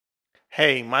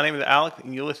Hey, my name is Alex,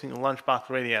 and you're listening to Lunchbox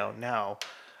Radio. Now,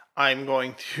 I'm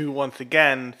going to once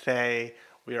again say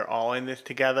we are all in this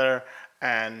together,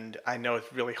 and I know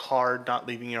it's really hard not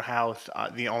leaving your house.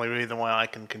 The only reason why I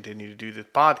can continue to do this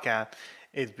podcast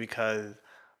is because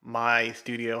my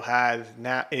studio is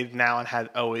now and has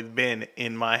always been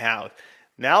in my house.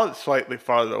 Now it's slightly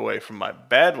farther away from my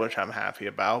bed, which I'm happy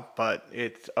about, but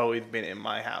it's always been in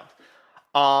my house.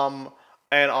 Um,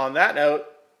 and on that note,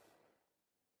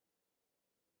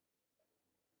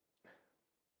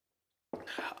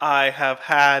 I have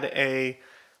had a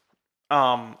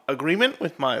agreement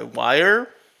with my wire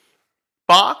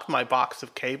box, my box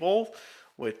of cables,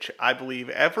 which I believe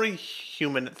every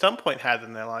human at some point has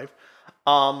in their life.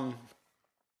 Um,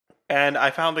 and I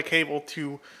found a cable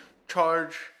to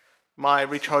charge my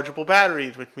rechargeable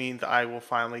batteries, which means I will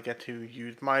finally get to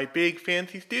use my big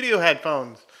fancy studio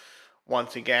headphones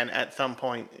once again at some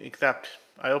point. Except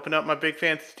I opened up my big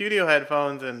fancy studio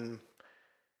headphones and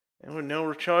there were no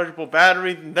rechargeable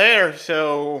batteries there,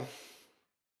 so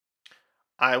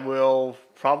I will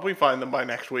probably find them by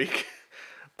next week.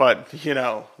 But,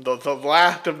 the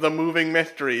last of the moving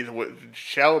mysteries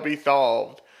shall be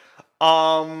solved.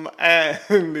 And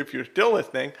if you're still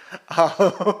listening,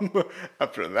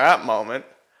 after that moment.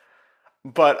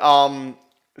 But,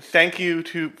 thank you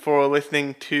for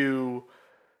listening to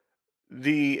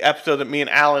the episode that me and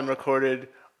Alan recorded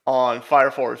on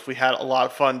Fire Force. We had a lot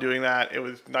of fun doing that. It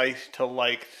was nice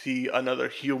to see another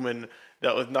human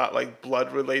that was not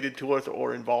blood related to us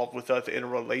or involved with us in a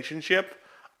relationship.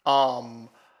 Even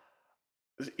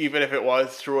if it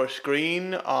was through a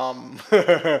screen,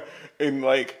 in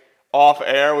off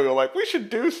air, we were like, we should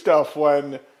do stuff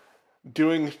when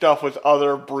doing stuff with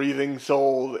other breathing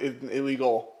souls is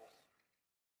illegal.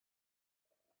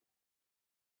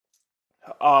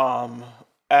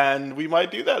 And we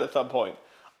might do that at some point.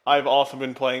 I've also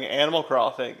been playing Animal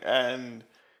Crossing and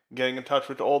getting in touch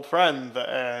with old friends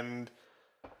and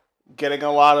getting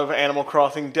a lot of Animal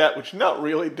Crossing debt, which is not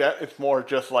really debt, it's more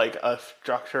just a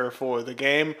structure for the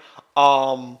game.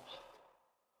 But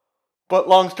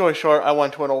long story short, I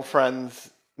went to an old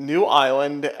friend's new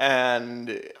island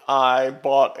and I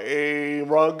bought a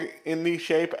rug in the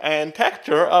shape and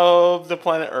texture of the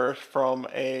planet Earth from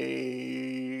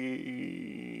a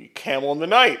camel in the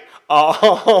night.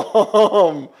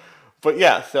 But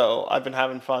yeah, so I've been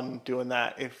having fun doing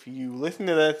that. If you listen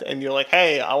to this and you're like,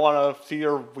 hey, I want to see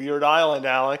your weird island,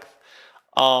 Alex,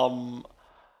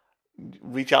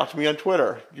 reach out to me on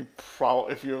Twitter.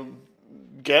 If you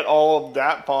get all of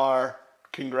that far,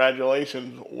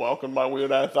 congratulations. Welcome to my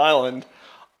weird ass island.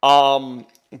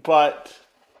 But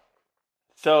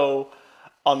so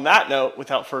on that note,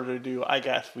 without further ado, I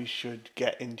guess we should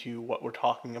get into what we're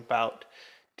talking about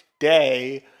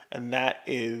today, and that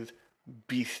is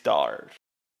Beastars.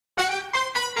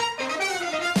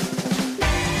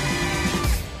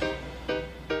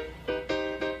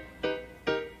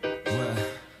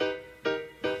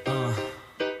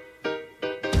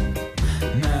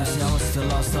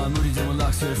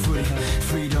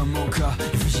 Freedom 謳歌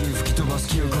理不尽吹き飛ばす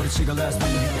記憶これ違うレスピン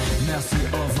Messy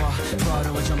over ファイ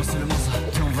ルは邪魔する猛者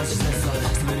今日は自然さ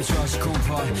滑り調子コン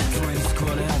パイフレンズスコ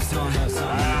アで have some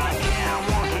I can't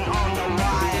walking on the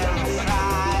wild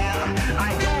side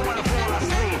I don't wanna fall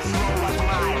asleep slow as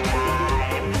my life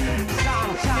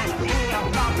Sometimes think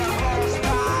about the whole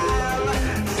style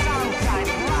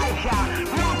Sometimes like a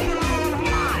rocky old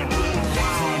mind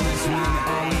Promise me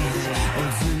or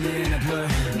zoom in a blur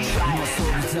My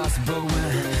soul is just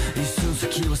bowing一瞬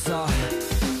先はさ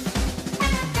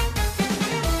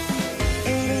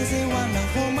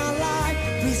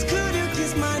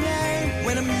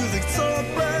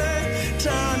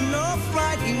Turn off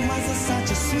right, it was such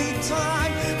a sweet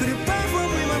time. Could you pray for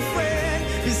me, my friend?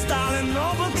 It's starting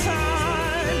over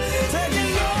time.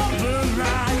 Taking over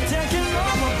right, taking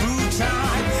over blue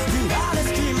time. The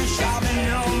hottest team is shouting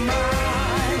your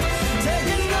mind.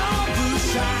 Taking over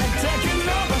shine, taking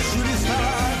over shooting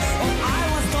star. All I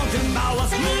was talking about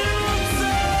was music.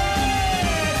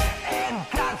 And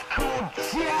that's cool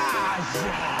jazz.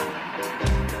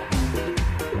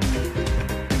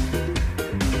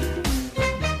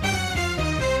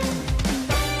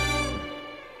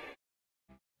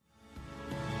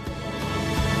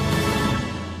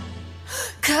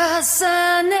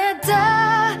 重ね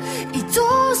た愛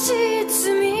しい罪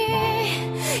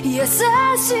優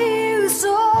しい嘘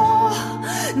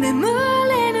眠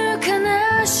れぬ悲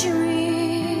し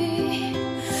み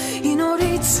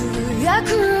祈りつぶやく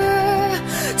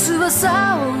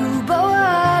翼を奪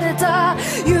われた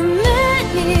夢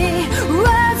にわ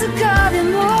ずかで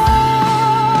も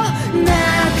な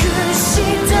くし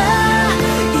た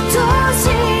愛しい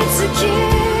月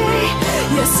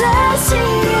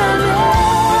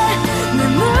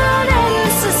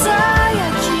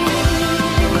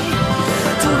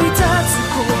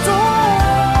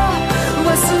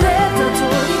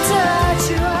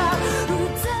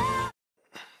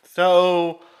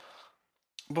So,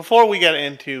 before we get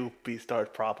into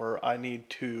Beastars proper, I need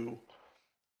to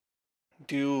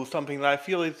do something that I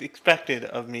feel is expected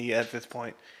of me at this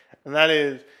point, and that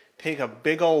is take a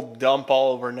big old dump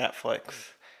all over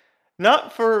Netflix.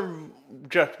 Not for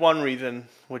just one reason,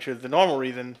 which is the normal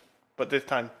reason, but this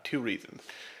time two reasons.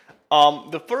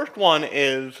 The first one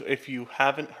is, if you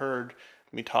haven't heard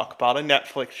me talk about a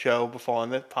Netflix show before on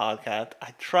this podcast,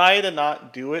 I try to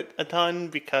not do it a ton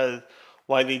because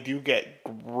while they do get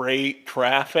great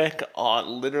traffic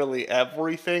on literally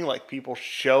everything, like people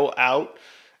show out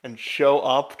and show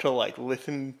up to like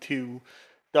listen to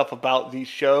stuff about these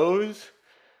shows.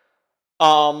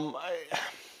 Um, I-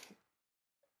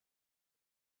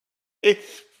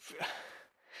 it's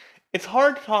it's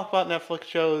hard to talk about Netflix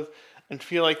shows and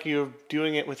feel like you're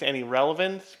doing it with any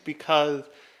relevance because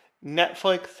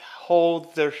Netflix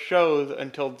holds their shows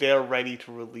until they're ready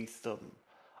to release them.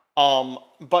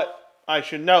 But I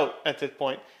should note at this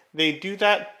point, they do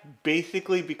that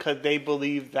basically because they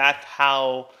believe that's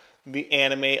how the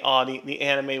anime audience, the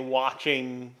anime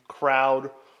watching crowd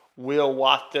will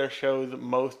watch their shows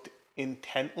most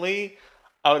intently.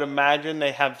 I would imagine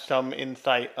they have some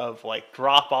insight of like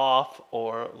drop off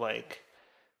or like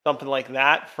something like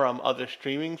that from other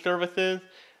streaming services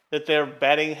that they're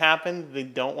betting happens. They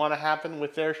don't want to happen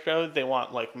with their shows. They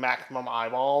want like maximum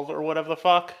eyeballs or whatever the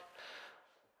fuck.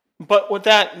 But what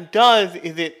that does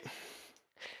is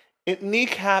it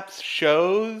kneecaps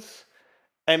shows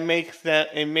and makes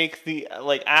the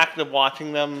like act of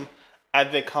watching them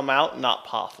as they come out not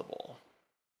possible.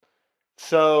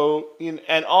 So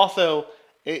and also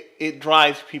it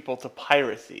drives people to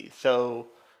piracy. So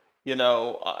you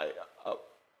know,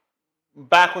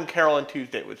 back when Carol and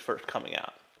Tuesday was first coming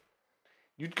out,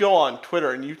 you'd go on Twitter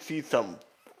and you'd see some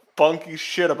funky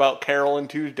shit about Carol and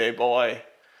Tuesday, boy,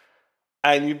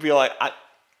 and you'd be like,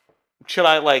 should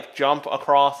I like jump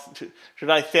across? Should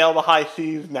I sail the high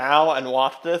seas now and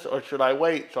watch this, or should I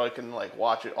wait so I can like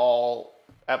watch it all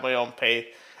at my own pace?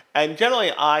 And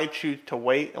generally, I choose to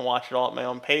wait and watch it all at my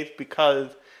own pace because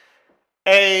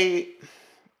a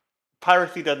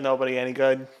piracy does nobody any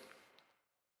good.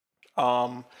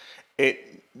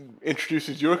 It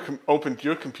introduces opens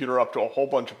your computer up to a whole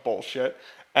bunch of bullshit,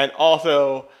 and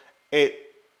also it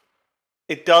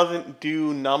doesn't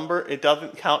it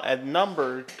doesn't count as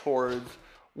number towards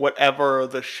whatever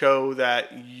the show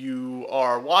that you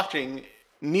are watching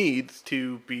needs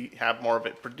to have more of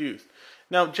it produced.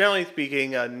 Now, generally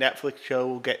speaking, a Netflix show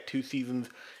will get 2 seasons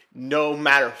no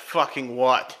matter fucking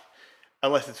what,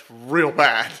 unless it's real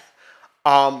bad.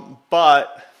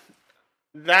 But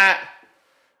that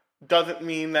doesn't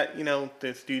mean that,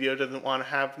 the studio doesn't want to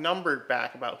have numbered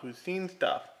back about who's seen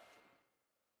stuff.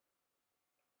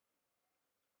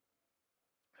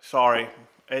 Sorry,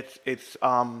 it's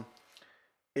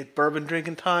bourbon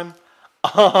drinking time.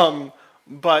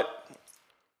 But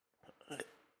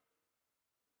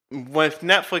with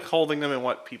Netflix holding them in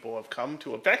what people have come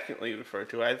to affectionately refer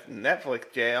to as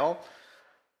Netflix jail,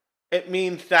 it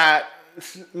means that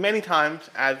many times,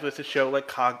 as with a show like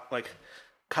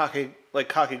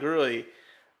Kakegurui,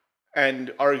 and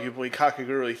arguably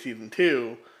Kakegurui Season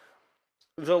 2,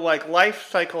 the life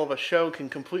cycle of a show can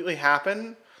completely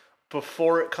happen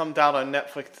before it comes out on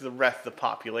Netflix to the rest of the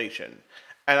population.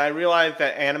 And I realize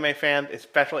that anime fans,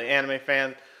 especially anime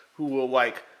fans, who will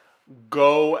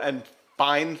go and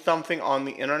find something on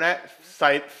the internet,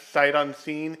 sight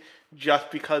unseen, just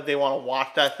because they want to watch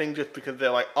that thing, just because they're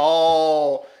like,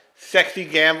 oh, sexy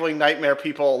gambling nightmare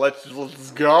people, let's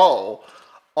go,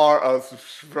 are a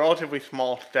relatively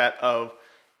small set of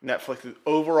Netflix's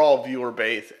overall viewer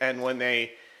base. And when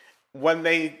they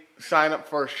sign up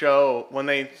for a show,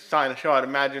 I'd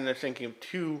imagine they're thinking of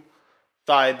two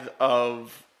sides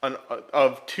of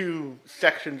two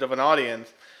sections of an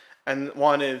audience, and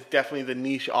one is definitely the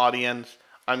niche audience.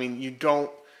 I mean, you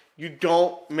don't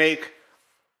make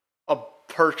a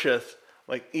purchase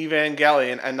like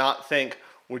Evangelion and not think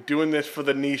we're doing this for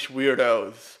the niche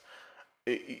weirdos.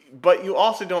 But you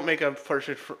also don't make a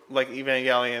purchase like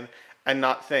Evangelion and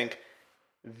not think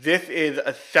this is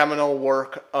a seminal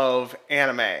work of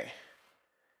anime.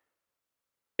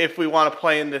 If we want to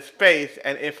play in this space,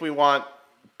 and if we want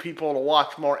people to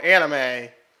watch more anime,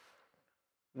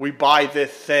 we buy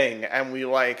this thing, and we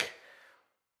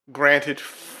granted,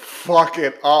 fuck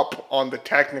it up on the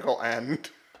technical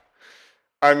end.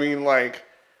 I mean,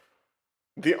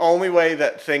 the only way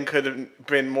that thing could have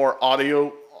been more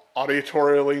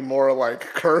auditorially more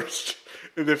cursed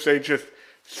is if they just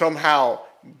somehow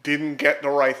didn't get the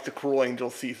rights to Cruel Angel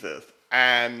Thesis,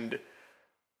 and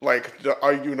like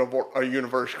our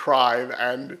universe cries,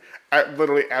 and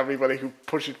literally everybody who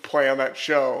pushes play on that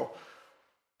show,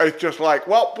 it's just like,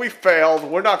 well, we failed.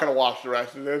 We're not gonna watch the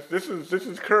rest of this. This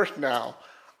is cursed now.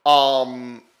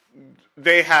 Um,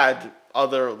 they had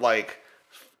other like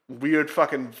weird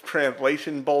fucking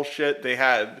translation bullshit. They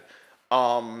had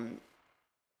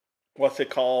what's it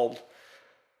called?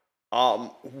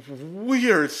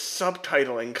 Weird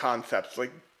subtitling concepts,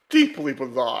 like deeply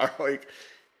bizarre. Like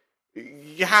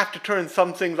you have to turn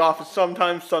some things off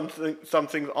sometimes, some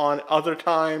things on other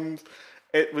times.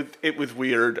 It was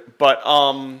weird, but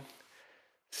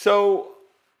so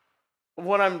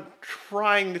what I'm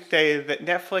trying to say is that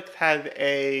Netflix has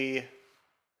a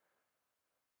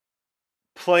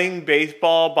playing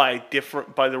baseball by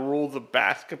the rules of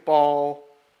basketball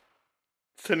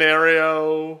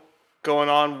scenario going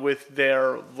on with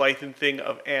their licensing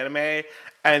of anime,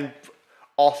 and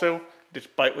also,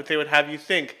 despite what they would have you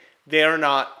think, they are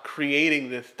not creating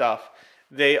this stuff.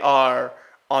 They are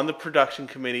on the production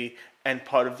committee and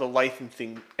part of the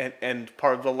licensing and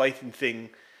part of the licensing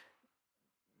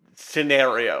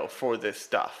scenario for this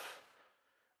stuff.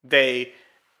 They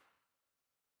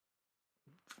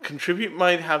contribute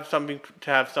money to have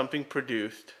something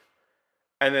produced,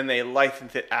 and then they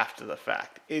license it after the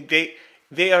fact.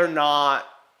 They are not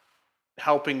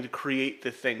helping to create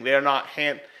this thing. They are not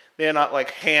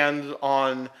like hands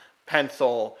on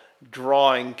pencil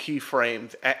drawing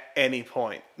keyframes at any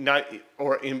point, not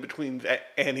or in betweens at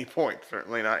any point.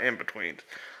 Certainly not in betweens.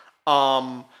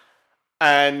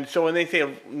 And so when they say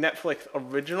Netflix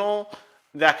original,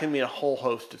 that can mean a whole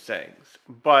host of things.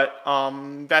 But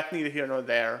that's neither here nor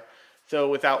there. So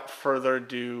without further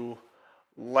ado,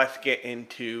 let's get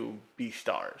into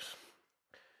Beastars.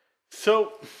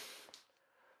 So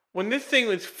when this thing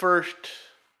was first,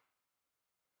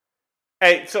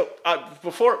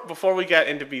 before we get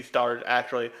into Beastars,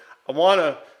 actually, I want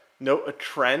to note a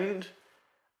trend,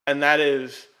 and that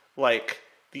is like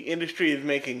the industry is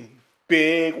making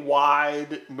big,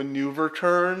 wide maneuver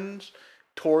turns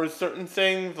towards certain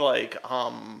things. Like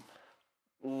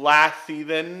last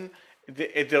season,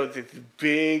 there was this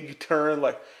big turn,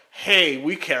 like, hey,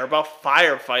 we care about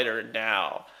Firefighter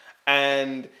now,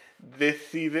 and this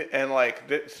season, and like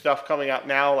this stuff coming out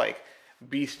now, like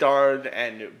Beastars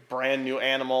and Brand New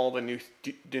Animal, the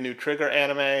new Trigger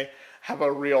anime, have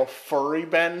a real furry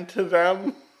bend to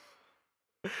them.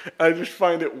 I just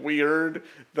find it weird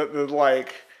that there's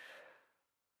like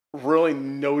really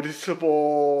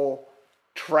noticeable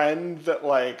trends that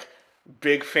like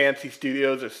big fancy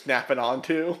studios are snapping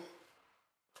onto.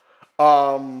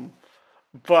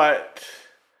 But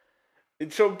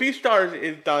so Beastars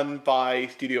is done by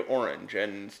Studio Orange,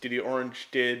 and Studio Orange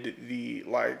did the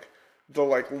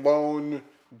lone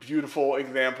beautiful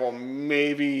example,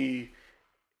 maybe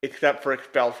except for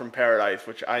Expelled from Paradise,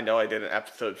 which I know I did an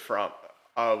episode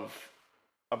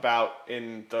about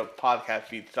in the podcast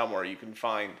feed somewhere you can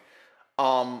find.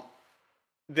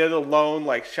 They're the lone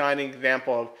like shining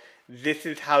example of this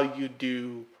is how you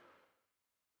do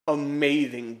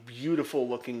amazing, beautiful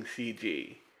looking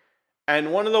CG.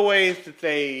 And one of the ways that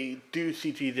they do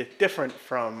CG that's different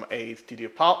from a Studio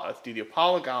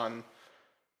Polygon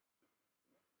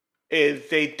is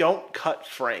they don't cut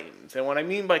frames. And what I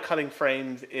mean by cutting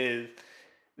frames is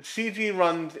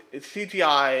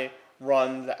CGI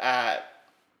runs at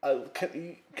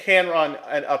can run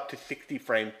at up to 60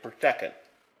 frames per second.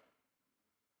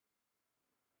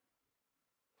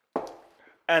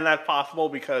 And that's possible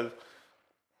because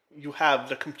you have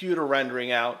the computer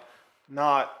rendering out,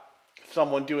 not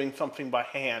someone doing something by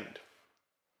hand.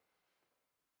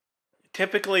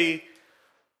 Typically,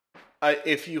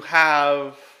 if you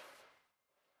have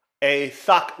a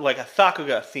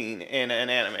Sakuga scene in an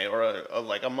anime, or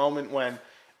like a moment when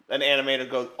an animator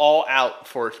goes all out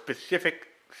for a specific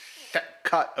set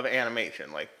cut of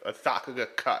animation, like a Sakuga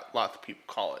cut, lots of people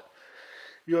call it.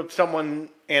 You have someone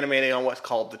animating on what's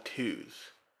called the twos.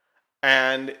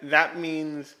 And that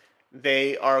means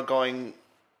they are going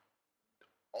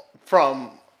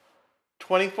from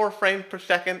 24 frames per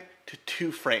second to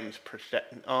 2 frames per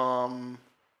second.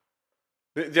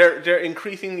 They're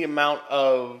increasing the amount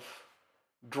of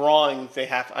drawings they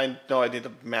have. I know I did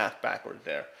the math backwards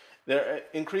there. They're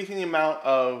increasing the amount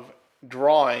of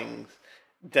drawings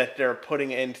that they're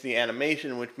putting into the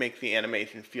animation, which makes the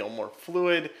animation feel more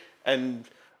fluid and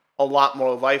a lot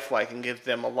more lifelike, and gives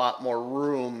them a lot more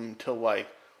room to like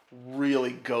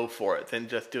really go for it than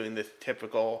just doing this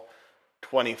typical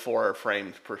 24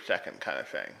 frames per second kind of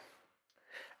thing.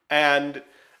 And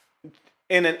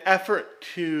in an effort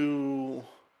to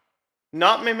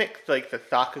not mimic like the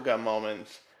Sakuga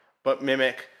moments, but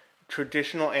mimic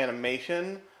traditional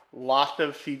animation, lots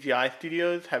of CGI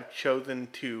studios have chosen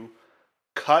to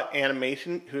cut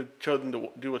animation, who have chosen to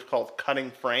do what's called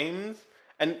cutting frames.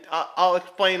 And I'll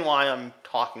explain why I'm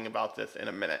talking about this in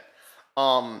a minute.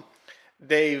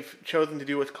 They've chosen to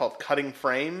do what's called cutting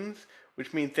frames,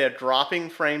 which means they're dropping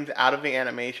frames out of the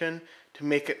animation to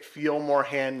make it feel more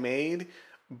handmade.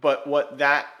 But what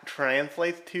that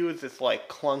translates to is this like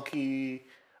clunky,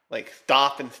 like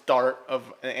stop and start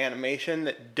of an animation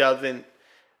that doesn't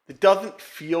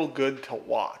feel good to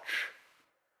watch.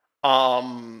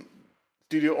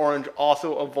 Studio Orange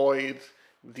also avoids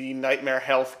the Nightmare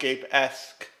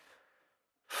Hellscape-esque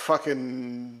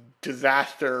fucking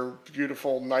disaster,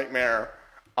 beautiful nightmare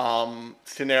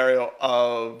scenario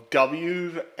of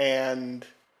W's and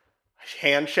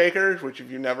handshakers, which if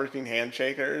you've never seen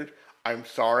handshakers, I'm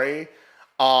sorry.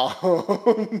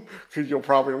 Because you'll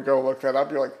probably go look that up.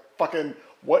 You're like, fucking,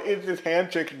 what is this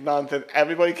handshake nonsense?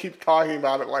 Everybody keeps talking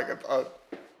about it like it's a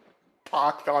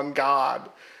pox on God.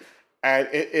 And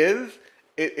it is.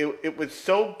 It was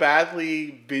so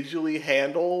badly visually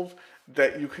handled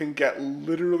that you can get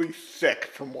literally sick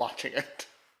from watching it.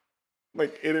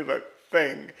 Like, it is a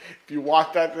thing. If you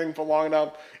watch that thing for long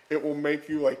enough, it will make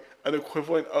you like an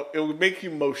equivalent of, it will make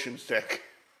you motion sick.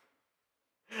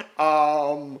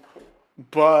 Or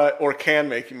can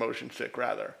make you motion sick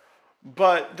rather.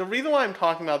 But the reason why I'm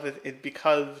talking about this is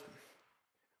because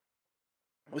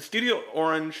with Studio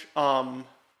Orange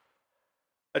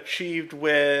achieved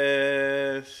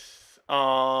with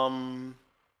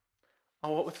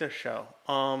what was their show?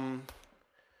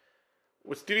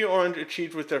 What Studio Orange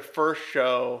achieved with their first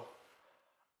show,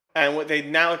 and what they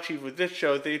now achieve with this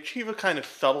show, they achieve a kind of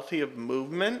subtlety of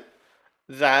movement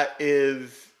that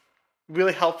is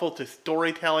really helpful to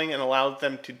storytelling and allows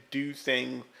them to do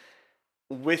things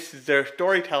with their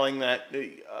storytelling that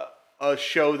a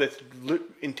show that's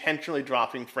intentionally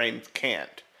dropping frames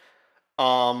can't.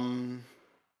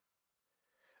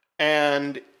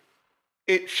 And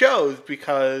it shows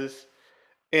because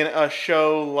in a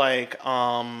show like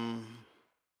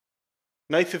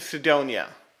Knights of Sidonia,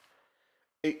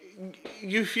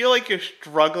 you feel like you're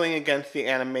struggling against the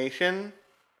animation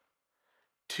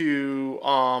to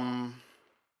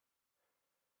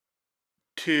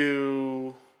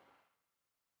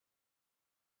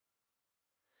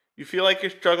you feel like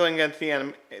you're struggling against the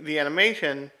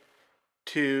animation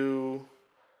to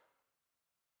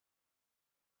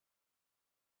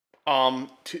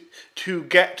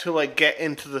get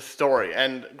into the story.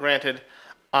 And granted,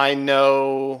 I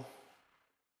know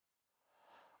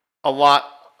a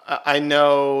lot. I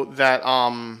know that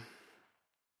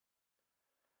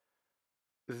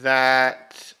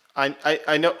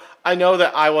I know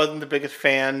that I wasn't the biggest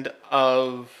fan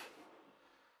of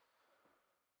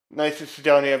Knights of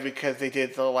Sidonia because they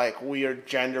did the like weird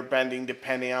gender bending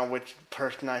depending on which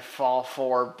person I fall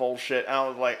for bullshit. And I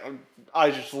was like,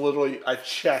 I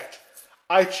checked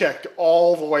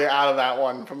all the way out of that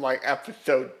one from like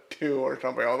episode 2 or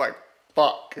something. I was like,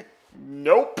 fuck,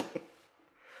 nope.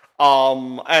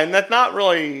 And that's not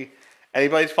really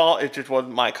anybody's fault. It just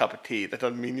wasn't my cup of tea. That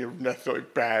doesn't mean you're necessarily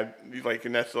bad. Like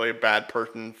you're necessarily a bad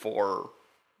person for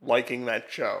liking that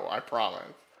show. I promise.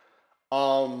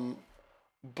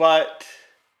 But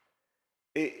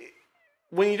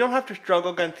when you don't have to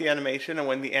struggle against the animation, and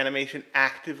when the animation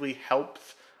actively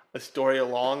helps a story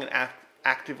along and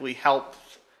actively helps,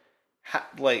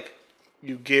 like,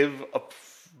 you give a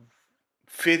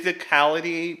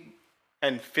physicality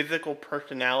and physical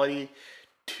personality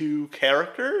to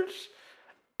characters,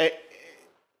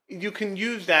 you can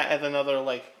use that as another,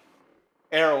 like,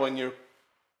 arrow in your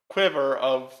quiver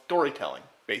of storytelling,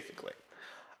 basically.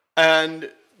 And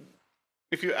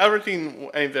if you've ever seen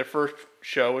any of their first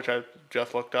show, which I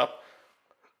just looked up,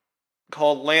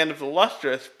 called Land of the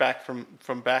Lustrous, from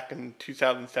back in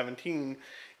 2017,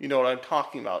 you know what I'm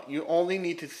talking about. You only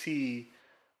need to see,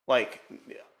 like,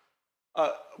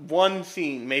 one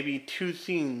scene, maybe 2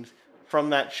 scenes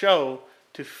from that show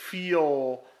to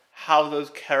feel how those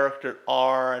characters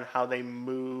are and how they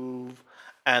move,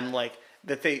 and, like,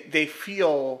 that they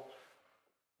feel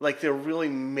like they're really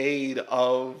made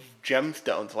of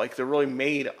gemstones, like they're really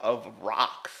made of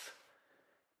rocks.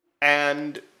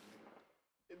 And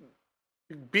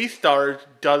Beastars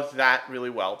does that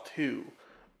really well too,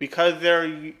 because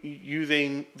they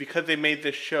made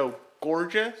this show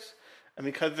gorgeous, and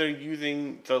because they're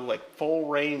using the like full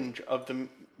range of the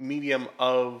medium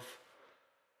of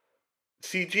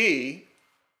CG.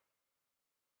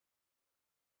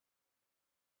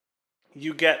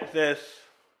 You get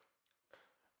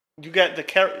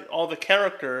all the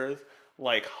characters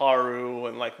like Haru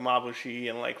and like Mabushi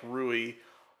and like Rui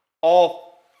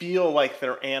all feel like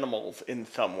they're animals in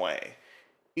some way.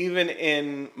 Even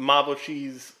in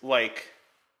Maboshi's, like,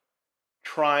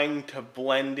 trying to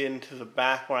blend into the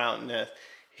backgroundness,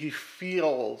 he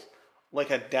feels like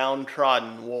a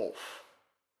downtrodden wolf.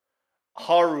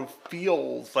 Haru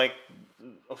feels like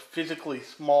a physically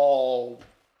small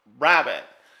rabbit.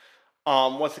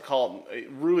 What's it called?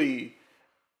 Rui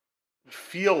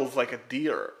feels like a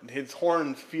deer. His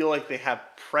horns feel like they have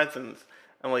presence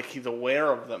and like he's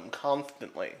aware of them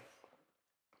constantly.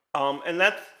 And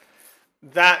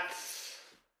that's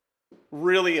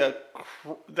really a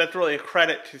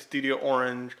credit to Studio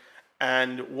Orange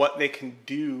and what they can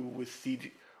do with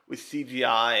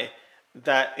CGI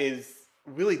that is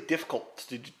really difficult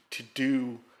to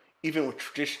do even with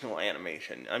traditional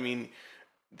animation. I mean,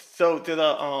 so did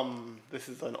this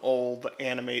is an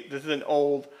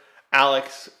old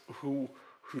Alex who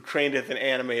trained as an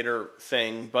animator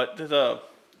saying, but there's a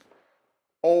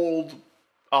old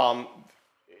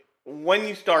when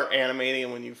you start animating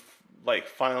and when you like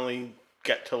finally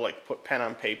get to like put pen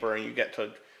on paper and you get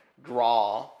to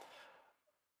draw,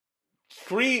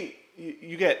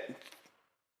 you get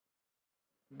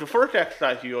the first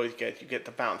exercise you always get, you get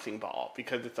the bouncing ball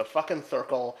because it's a fucking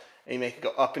circle and you make it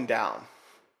go up and down.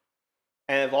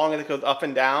 And as long as it goes up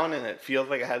and down and it feels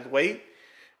like it has weight,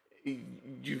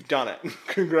 you've done it.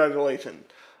 Congratulations.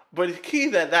 But it's key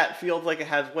that feels like it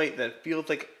has weight, that it feels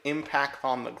like impact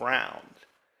on the ground.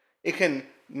 It can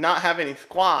not have any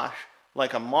squash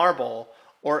like a marble,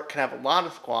 or it can have a lot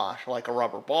of squash like a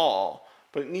rubber ball,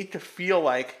 but it needs to feel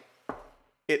like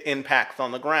it impacts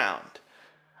on the ground.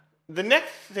 The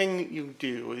next thing you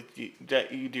do is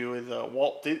an old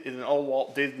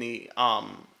Walt Disney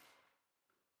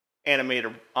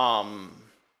animator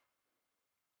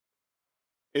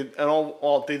an old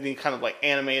Walt Disney kind of like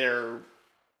animator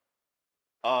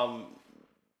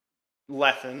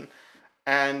lesson,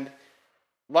 and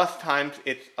lots of times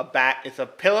it's a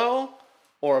pillow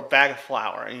or a bag of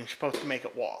flour, and you're supposed to make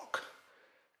it walk.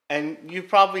 And you've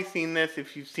probably seen this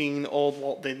if you've seen old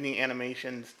Walt Disney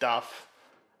animation stuff,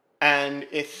 and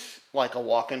it's like a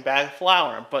walking bag of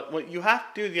flour. But what you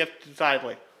have to do is you have to decide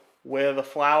like where the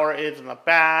flour is in the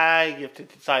bag. You have to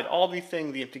decide all these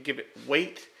things. You have to give it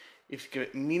weight. You have to give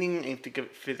it meaning. And you have to give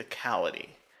it physicality.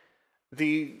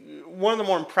 One of the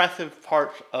more impressive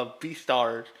parts of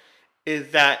Beastars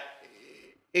is that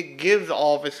it gives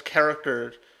all of its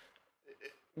characters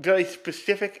very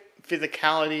specific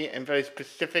physicality and very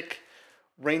specific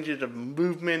ranges of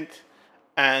movement,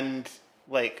 and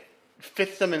like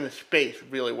fits them in the space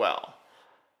really well.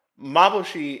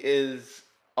 Maboshi is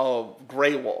a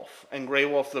gray wolf, and gray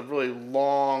wolves are really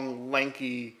long,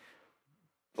 lanky,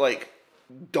 like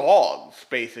dogs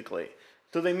basically.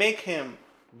 So they make him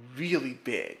really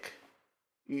big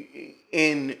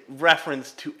in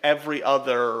reference to every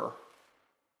other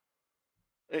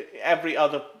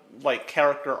like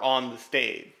character on the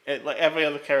stage, like every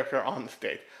other character on the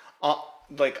stage,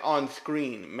 like on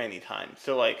screen many times.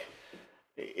 So like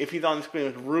if he's on screen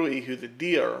with Rui, who's a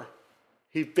deer,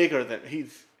 he's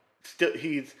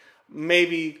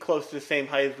maybe close to the same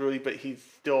height as Rui, but he's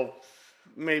still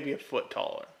maybe a foot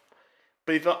taller.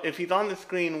 But if he's on the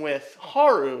screen with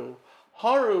Haru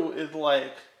is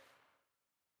like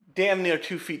damn near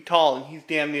 2 feet tall, and he's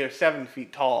damn near 7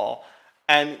 feet tall,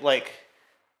 and like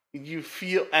you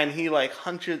feel, and he like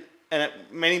hunches, and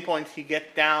at many points he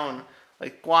gets down,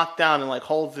 like squats down and like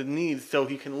holds his knees so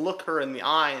he can look her in the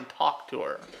eye and talk to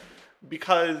her.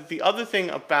 Because the other thing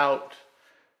about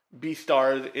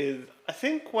Beastars is, I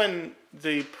think when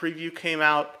the preview came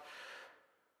out,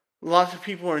 lots of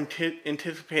people were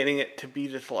anticipating it to be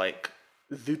this like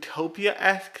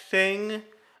Zootopia-esque thing,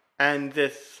 and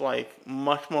this like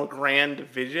much more grand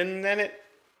vision than it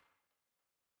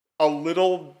a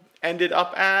little ended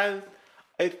up as.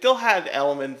 It still had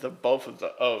elements of both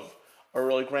of a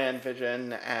really grand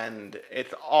vision, and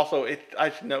it's also,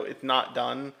 I should note, it's not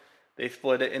done. They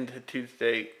split it into two.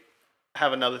 They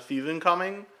have another season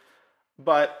coming,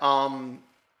 but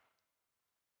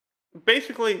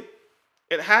basically,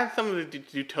 it has some of the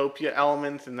Zootopia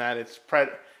elements in that it's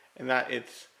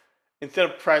instead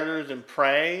of predators and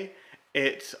prey,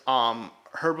 it's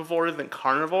herbivores and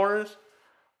carnivores.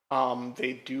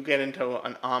 They do get into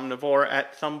an omnivore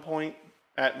at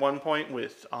one point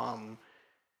with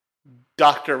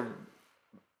Dr.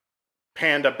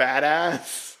 Panda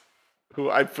Badass, who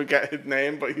I forget his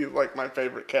name, but he's like my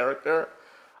favorite character.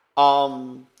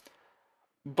 But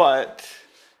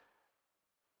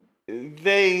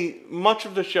much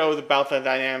of the show is about the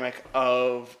dynamic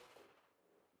of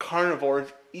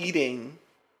carnivores eating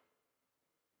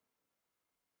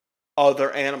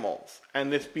other animals,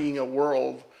 and this being a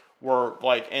world where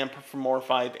like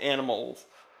anthropomorphized animals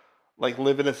like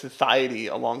live in a society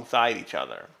alongside each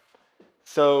other.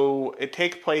 So it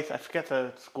takes place. I forget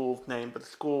the school's name, but the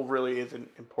school really isn't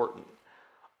important.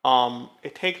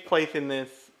 It takes place in this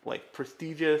like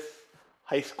prestigious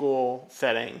high school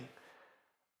setting,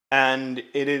 and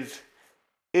it is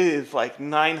like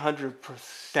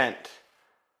 900%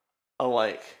 a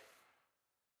like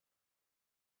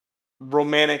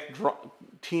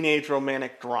teenage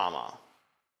romantic drama.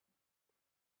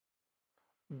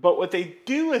 But what they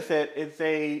do with it is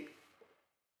they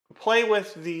play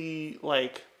with the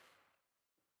like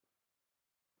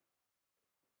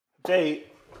they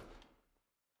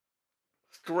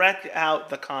stretch out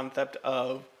the concept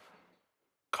of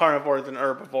carnivores and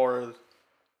herbivores,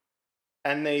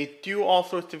 and they do all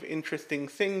sorts of interesting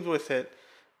things with it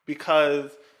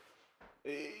because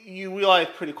you realize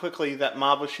pretty quickly that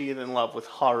Mabushi is in love with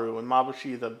Haru, and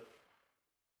Mabushi is a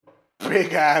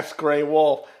big ass gray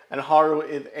wolf, and Haru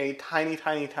is a tiny,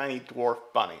 tiny, tiny dwarf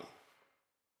bunny.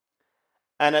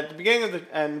 And at the beginning of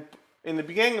in the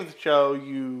beginning of the show,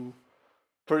 you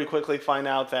pretty quickly find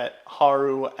out that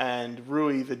Haru and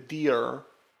Rui, the deer,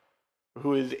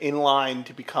 who is in line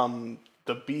to become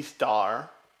the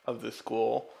B-star of the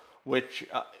school, which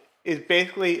is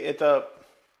basically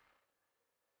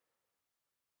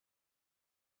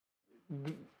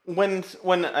when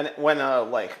an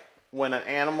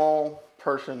animal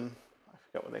person, I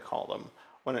forget what they call them,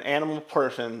 when an animal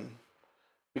person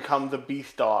becomes a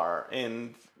B-star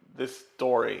in this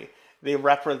story, they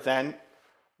represent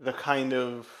the kind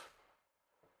of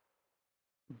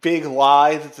big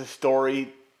lies that the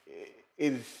story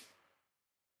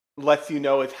lets you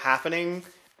know it's happening.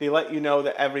 They let you know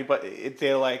that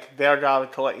their job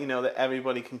is to let you know that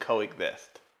everybody can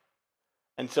coexist.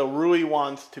 And so Rui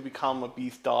wants to become a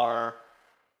B-star,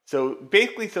 so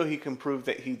basically so he can prove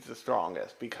that he's the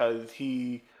strongest, because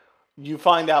you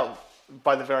find out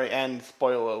by the very end,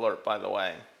 spoiler alert by the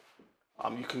way,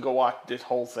 you can go watch this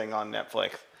whole thing on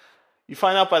Netflix. You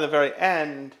find out by the very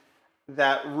end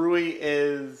that Rui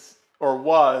is, or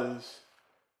was,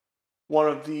 one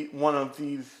of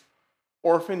these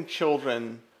orphan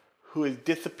children who has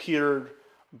disappeared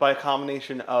by a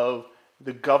combination of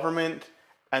the government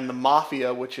and the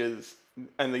mafia,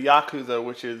 and the Yakuza,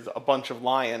 which is a bunch of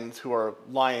lions who are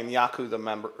lion Yakuza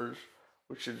members,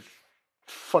 which is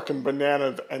fucking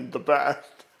bananas and the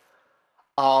best,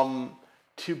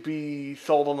 to be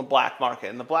sold on the black market.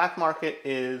 And the black market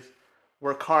is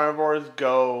where carnivores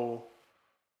go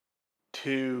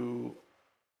to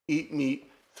eat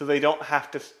meat so they don't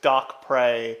have to stalk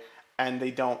prey and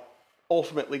they don't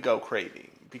ultimately go crazy.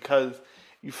 Because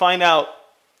you find out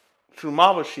through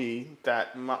Mabushi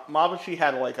that Mabushi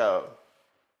had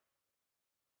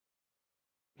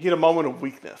he had a moment of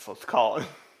weakness, let's call it.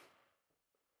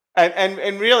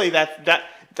 And really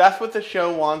that's what the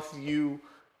show wants you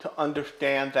to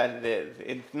understand that it is.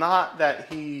 It's not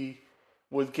that he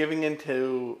was giving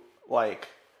into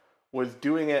was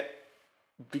doing it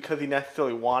because he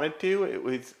necessarily wanted to. It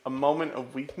was a moment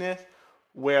of weakness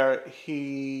where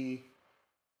he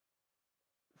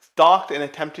stalked and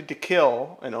attempted to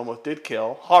kill, and almost did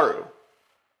kill, Haru.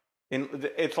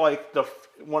 It's like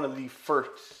one of the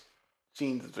first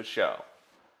scenes of the show.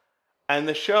 And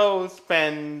the show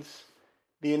spends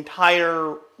the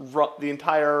entire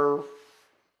 12?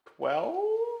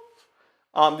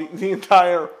 The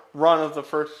entire run of the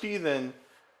first season,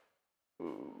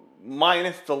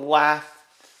 minus the last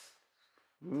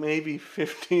maybe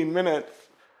 15 minutes,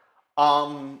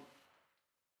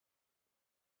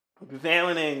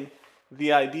 examining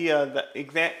the idea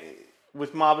that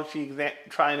with Mabushi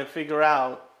trying to figure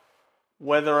out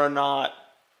whether or not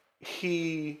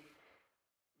he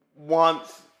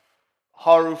wants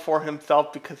Haru for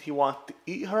himself because he wants to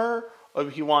eat her, or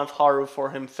he wants Haru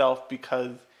for himself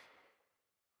because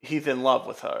he's in love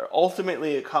with her.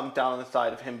 Ultimately, it comes down on the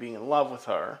side of him being in love with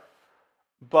her.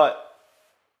 But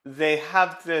they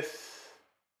have this,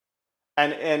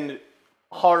 and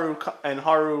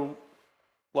Haru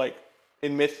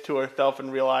admits to herself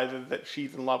and realizes that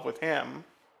she's in love with him.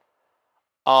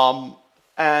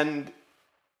 And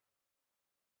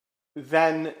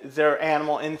then their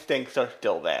animal instincts are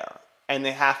still there, and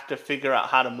they have to figure out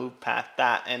how to move past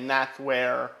that, and that's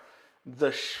where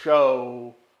the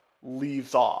show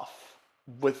leaves off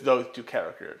with those two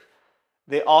characters.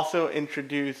 They also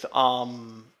introduce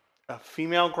a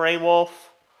female gray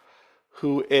wolf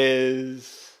who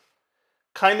is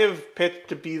kind of pitched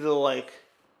to be the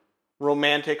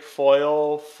romantic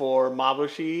foil for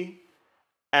Mabushi,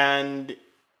 and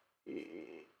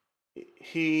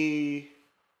she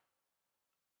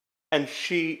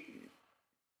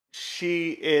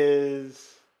she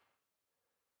is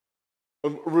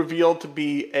revealed to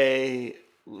be a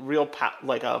real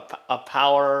like a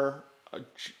power.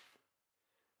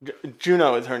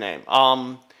 Juno is her name.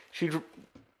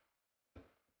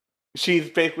 She's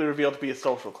basically revealed to be a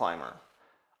social climber,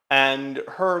 and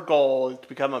her goal is to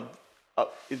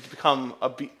become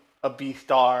a B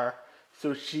star,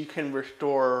 so she can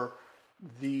restore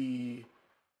the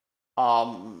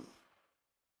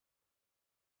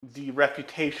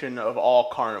reputation of all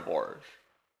carnivores.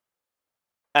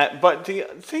 But the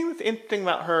thing that's interesting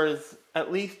about her is,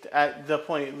 at least at the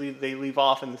point they leave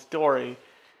off in the story,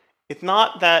 it's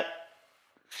not that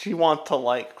she wants to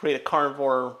like create a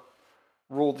carnivore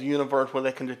ruled universe where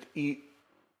they can just eat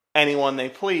anyone they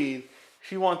please.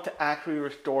 She wants to actually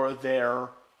restore their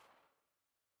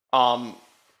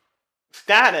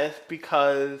status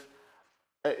because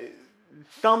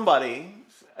somebody,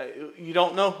 you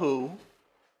don't know who,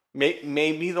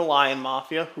 maybe the Lion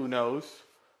Mafia, who knows,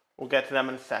 we'll get to them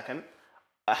in a second,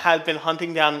 has been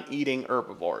hunting down and eating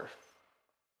herbivores.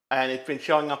 And it's been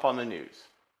showing up on the news.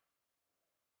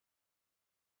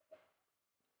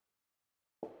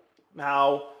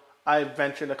 Now, I've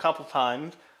mentioned a couple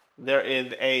times, there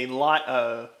is a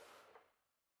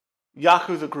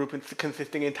Yakuza group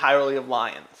consisting entirely of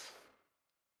lions.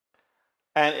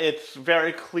 And it's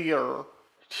very clear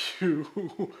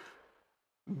to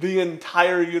the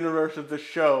entire universe of the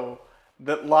show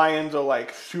that lions are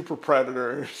like super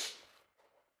predators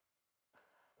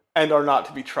and are not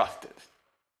to be trusted.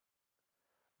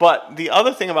 But the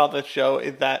other thing about this show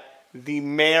is that the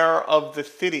mayor of the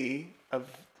city, of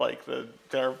like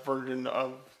their version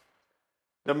of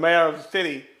the mayor of the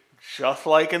city, just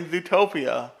like in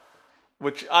Zootopia,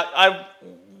 which I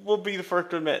will be the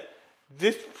first to admit,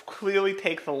 this clearly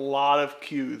takes a lot of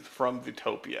cues from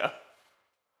Zootopia.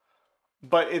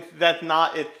 But that's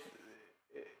not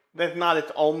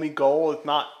its only goal. It's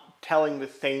not telling the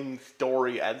same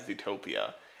story as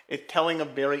Zootopia. It's telling a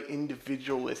very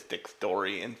individualistic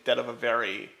story instead of a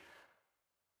very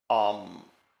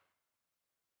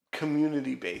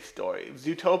community-based story.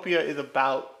 Zootopia is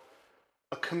about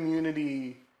a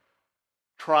community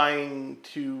trying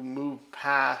to move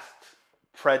past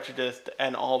prejudice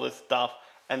and all this stuff,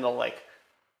 and the like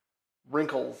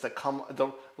wrinkles that come,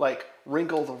 the like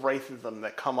wrinkles of racism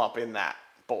that come up in that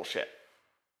bullshit.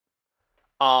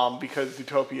 Because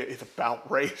Zootopia is about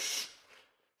race,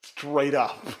 straight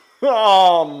up.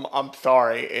 I'm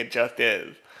sorry, it just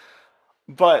is.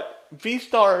 But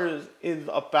Beastars is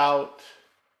about,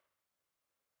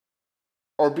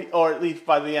 or at least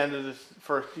by the end of this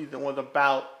first season, was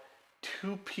about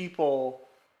two people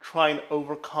trying to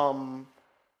overcome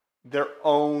their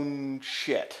own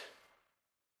shit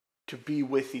to be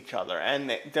with each other,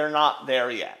 and they're not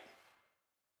there yet.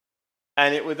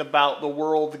 And it was about the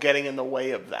world getting in the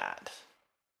way of that.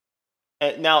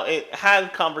 And now, it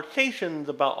had conversations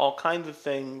about all kinds of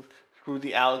things through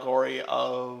the allegory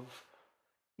of,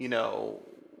 you know,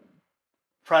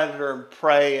 predator and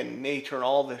prey and nature and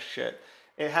all this shit.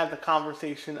 It had the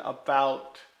conversation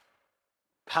about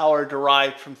power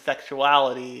derived from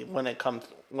sexuality when it comes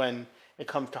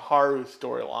to Haru's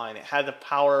storyline. It had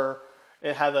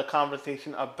the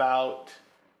conversation about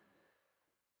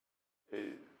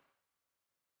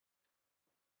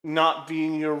not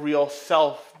being your real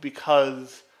self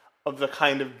because of the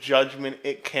kind of judgment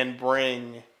it can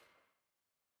bring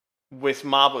with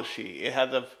Mabushi. It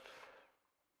has a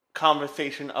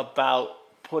conversation about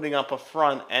putting up a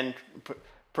front and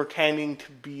pretending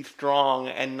to be strong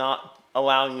and not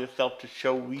allowing yourself to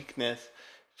show weakness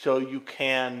so you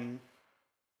can,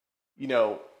 you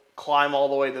know, climb all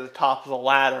the way to the top of the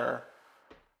ladder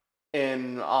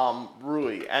in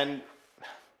Rui. And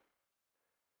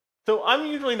so I'm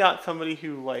usually not somebody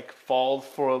who like falls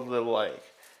for the like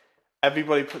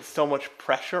everybody puts so much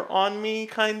pressure on me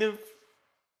kind of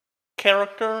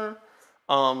character.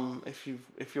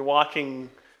 If you're watching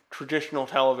traditional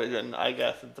television, I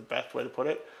guess is the best way to put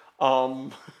it.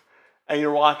 And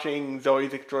you're watching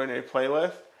Zoe's Extraordinary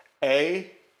Playlist,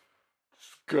 A,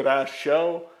 good ass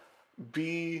show.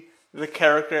 B, the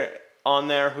character on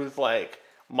there who's like,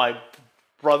 my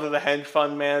brother the hedge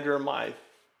fund manager, my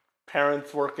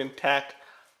parents work in tech,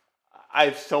 I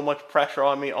have so much pressure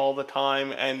on me all the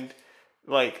time, and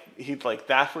like he's like,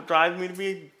 that's what drives me to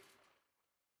be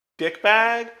a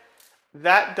dickbag.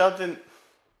 That doesn't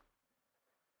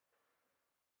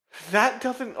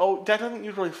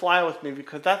usually fly with me,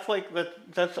 because that's like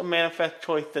that's a manifest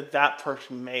choice that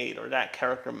person made or that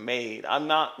character made. I'm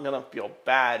not gonna feel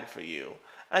bad for you.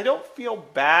 I don't feel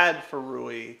bad for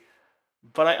Rui,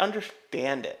 but I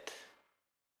understand it.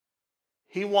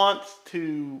 He wants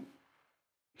to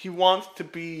he wants to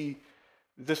be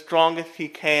the strongest he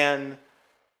can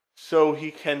so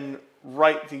he can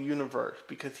right the universe,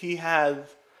 because he has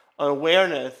an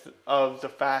awareness of the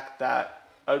fact that,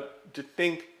 a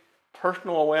distinct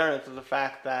personal awareness of the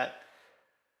fact that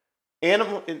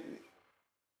animal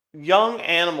young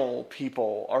animal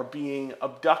people are being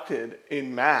abducted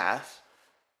in mass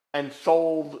and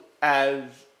sold as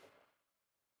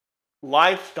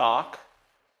livestock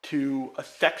to a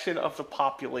section of the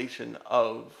population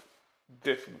of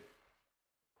this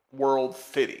world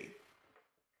city.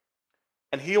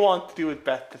 And he wants to do his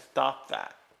best to stop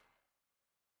that.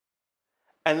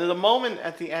 And there's a moment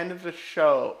at the end of the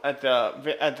show, at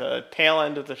the tail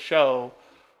end of the show,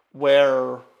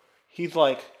 where he's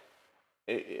like,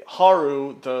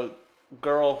 Haru, the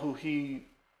girl who he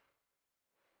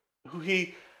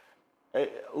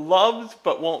loves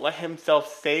but won't let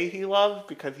himself say he loves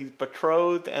because he's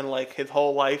betrothed, and like his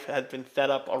whole life has been set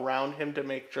up around him to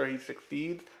make sure he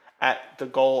succeeds at the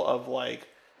goal of, like,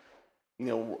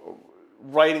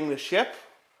 righting the ship.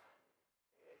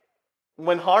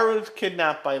 When Haru's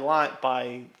kidnapped by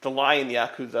the lion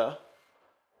Yakuza,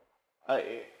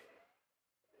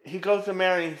 he goes to the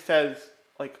mayor and he says,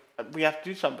 like, we have to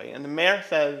do something. And the mayor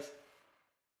says,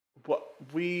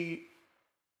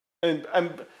 and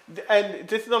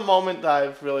this is a moment that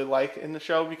I've really liked in the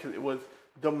show, because it was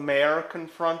the mayor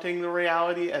confronting the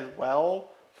reality as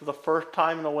well for the first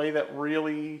time in a way that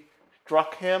really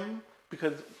struck him.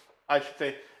 Because, I should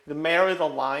say, the mayor is a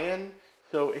lion,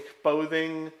 so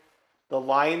exposing the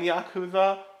lion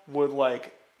Yakuza would,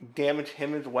 like, damage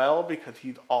him as well, because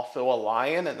he's also a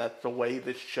lion, and that's the way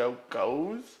this show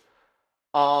goes.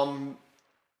 And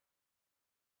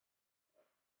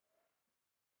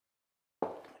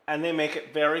they make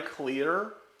it very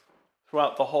clear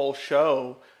throughout the whole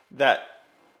show that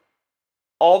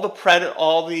all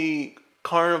the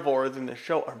carnivores in the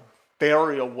show are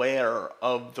very aware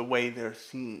of the way they're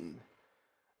seen.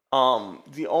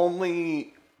 The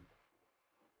only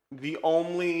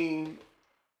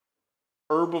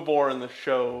herbivore in the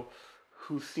show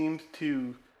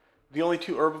the only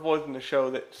two herbivores in the show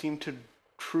that seem to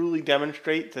truly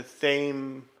demonstrate the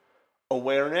same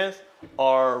awareness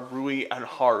are Rui and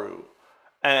Haru.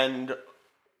 And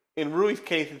in Rui's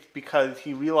case, it's because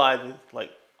he realizes,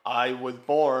 like, I was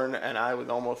born and I was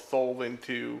almost sold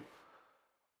into,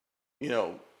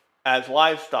 as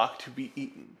livestock to be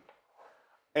eaten.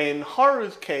 In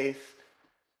Haru's case,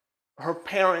 her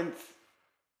parents,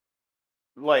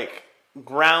 like,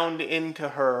 ground into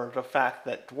her the fact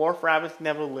that dwarf rabbits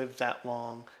never live that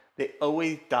long. They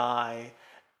always die.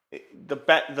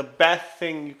 The best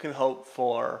thing you can hope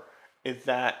for is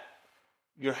that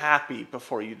you're happy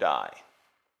before you die.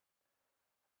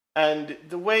 And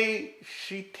the way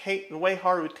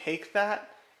Haru takes that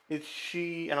is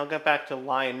and I'll get back to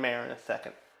Lion Mare in a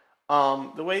second.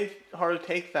 The way Haru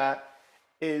takes that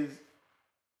is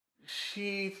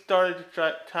she started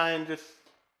to try and just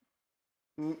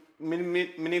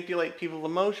manipulate people's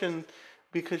emotions,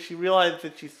 because she realized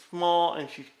that she's small and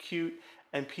she's cute,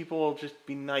 and people will just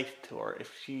be nice to her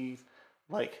if she's,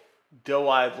 like,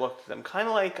 doe-eyed looks to them. Kind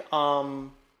of like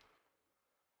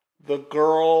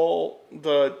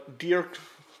the deer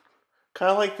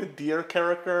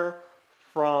character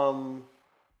from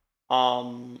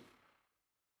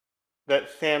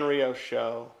that Sanrio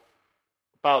show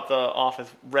about the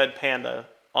Red Panda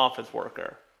office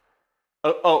worker.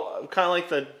 Kind of like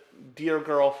the deer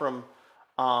girl from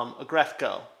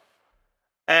Agresco.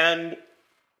 And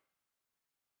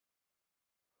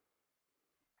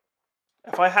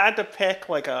if I had to pick,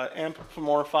 like, an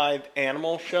anthropomorphized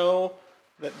animal show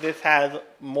that this has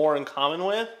more in common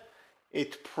with,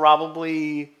 it's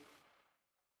probably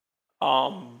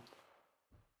Agresco,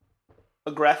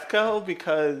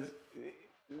 because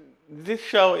this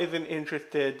show isn't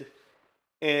interested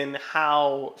in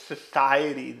how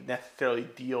society necessarily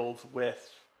deals with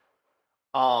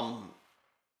the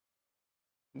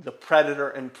predator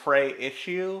and prey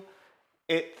issue.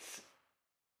 It's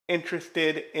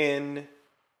interested in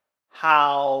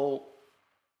how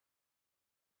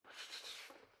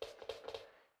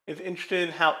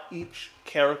each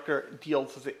character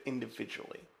deals with it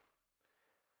individually.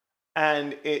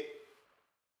 And it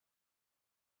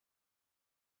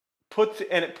puts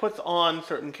on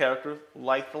certain characters,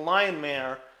 like the Lion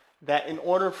Mare, that in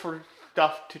order for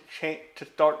stuff to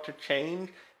start to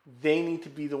change, they need to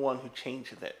be the one who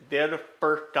changes it. They're the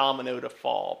first domino to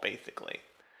fall, basically.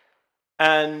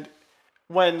 And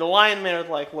when the Lion Mare is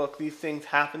like, look, these things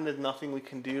happen, there's nothing we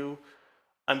can do.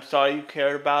 I'm sorry you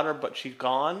cared about her, but she's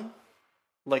gone.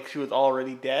 Like she was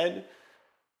already dead.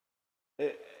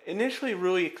 Initially,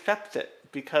 Rui accepts it,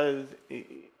 because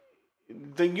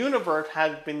the universe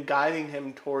has been guiding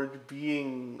him towards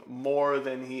being more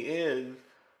than he is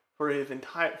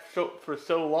for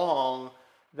so long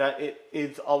that it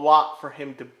is a lot for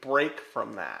him to break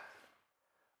from that.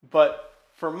 But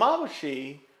for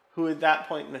Mabushi, who at that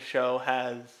point in the show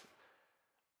has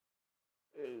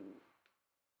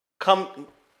come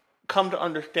to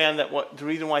understand that the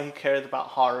reason why he cares about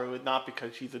Haru is not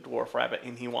because she's a dwarf rabbit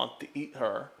and he wants to eat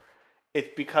her,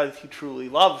 it's because he truly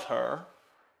loves her,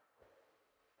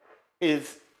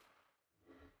 is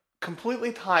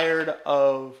completely tired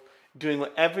of doing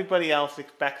what everybody else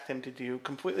expects him to do,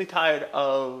 completely tired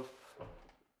of...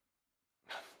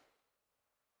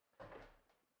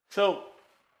 So,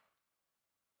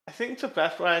 I think the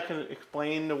best way I can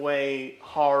explain the way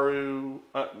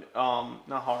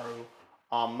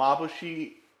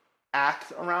Mabushi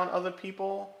acts around other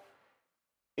people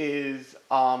is,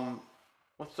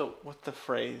 what's the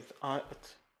phrase?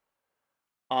 It's,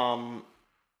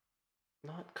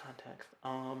 not context,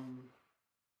 I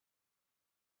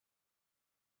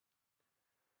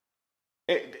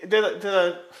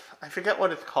forget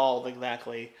what it's called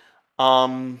exactly,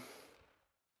 but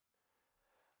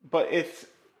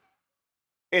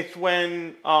it's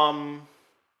when a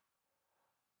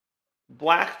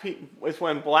black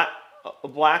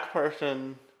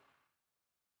person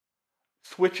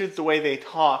switches the way they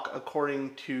talk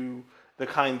according to the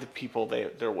kinds of people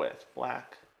they're with.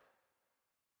 Black.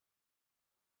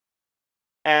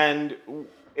 And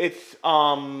it's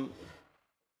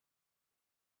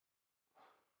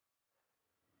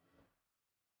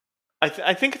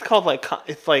I think it's called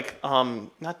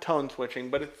not tone switching,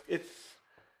 but it's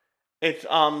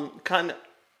kind of,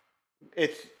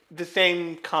 it's the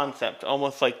same concept,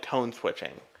 almost like tone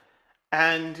switching,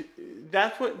 and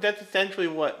that's essentially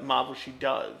what Mabushi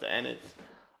does, and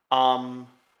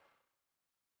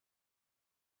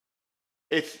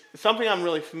it's something I'm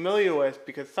really familiar with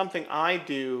because it's something I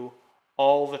do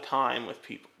all the time with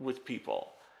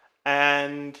people,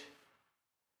 and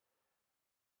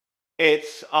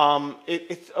it's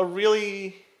a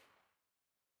really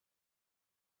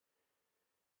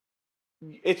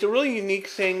unique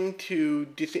thing to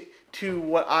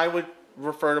what I would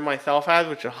refer to myself as,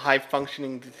 which is a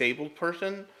high-functioning disabled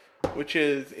person, which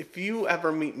is, if you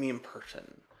ever meet me in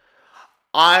person,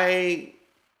 I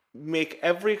make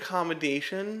every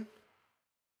accommodation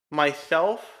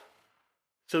myself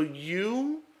so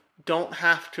you don't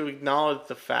have to acknowledge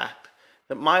the fact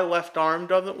that my left arm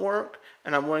doesn't work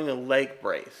and I'm wearing a leg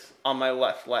brace on my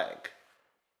left leg.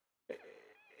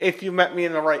 If you met me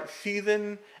in the right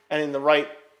season and in the right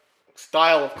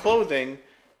style of clothing,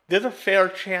 there's a fair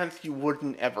chance you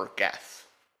wouldn't ever guess.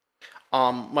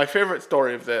 My favorite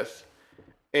story of this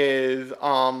is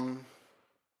I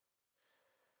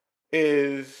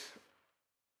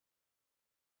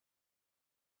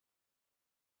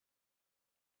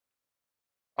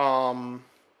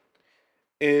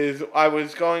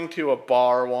was going to a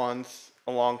bar once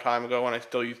a long time ago when I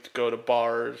still used to go to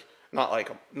bars, not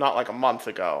like a month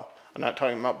ago. I'm not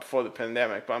talking about before the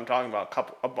pandemic, but I'm talking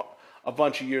about a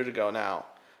bunch of years ago now.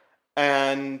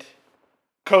 And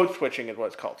code switching is what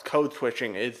it's called. Code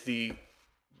switching is the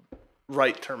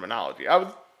right terminology. I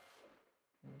was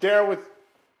there,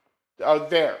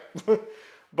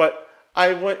 but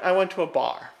I went to a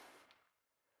bar,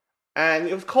 and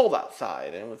it was cold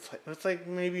outside, and it was like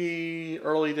maybe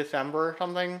early December or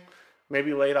something,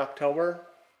 maybe late October.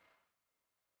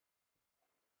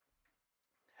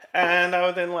 And I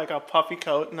was in like a puffy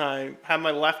coat, and I had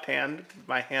my left hand,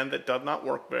 my hand that does not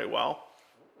work very well,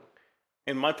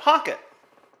 in my pocket.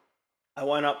 I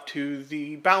went up to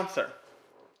the bouncer.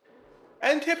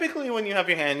 And typically when you have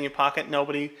your hand in your pocket,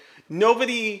 nobody,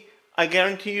 I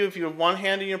guarantee you, if you have one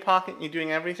hand in your pocket and you're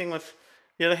doing everything with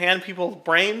the other hand, people's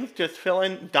brains just fill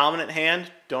in dominant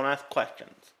hand, don't ask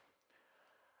questions.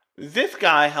 This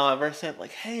guy, however, said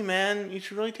like, hey man, you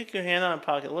should really take your hand out of your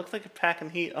pocket. It looks like you're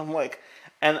packing heat. I'm like,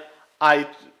 and I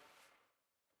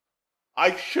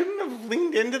shouldn't have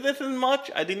leaned into this as much.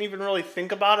 I didn't even really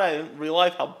think about it. I didn't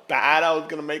realize how bad I was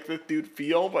going to make this dude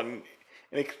feel, but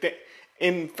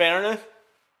in fairness,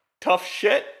 tough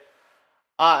shit.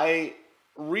 I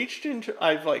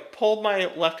pulled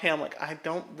my left hand, like, I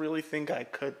don't really think I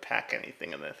could pack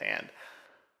anything in this hand.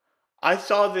 I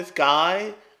saw this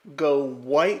guy go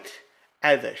white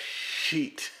as a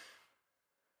sheet.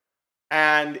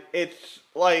 And it's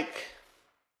like,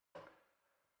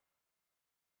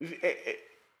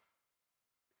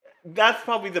 that's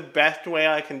probably the best way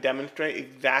I can demonstrate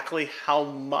exactly how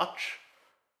much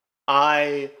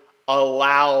I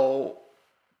allow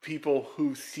people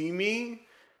who see me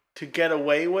to get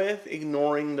away with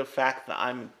ignoring the fact that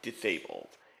I'm disabled.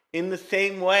 in the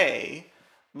same way,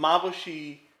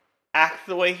 Mabushi acts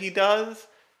the way he does,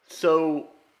 so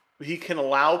he can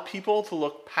allow people to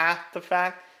look past the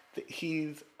fact that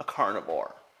he's a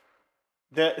carnivore.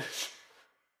 That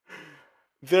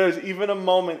there's even a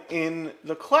moment in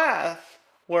the class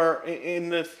where in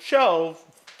this show,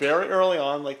 very early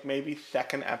on, like maybe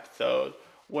second episode,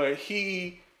 where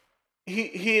he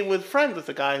was friends with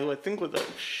a guy who I think was a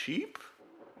sheep,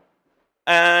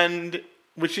 and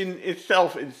which in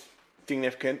itself is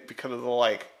significant because of the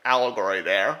like allegory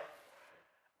there.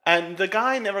 And the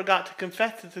guy never got to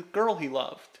confess to the girl he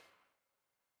loved,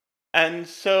 and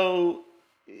so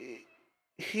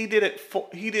he did it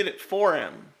for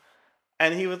him,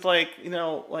 and he was like,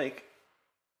 like,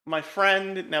 my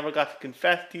friend never got to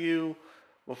confess to you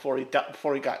before he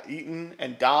got eaten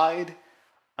and died.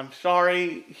 I'm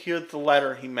sorry. Here's the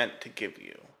letter he meant to give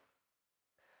you.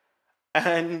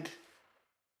 And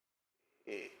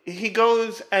he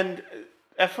goes, and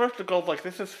at first the girl's like,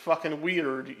 this is fucking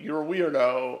weird. You're a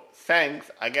weirdo.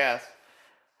 Thanks, I guess.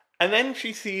 And then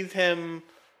she sees him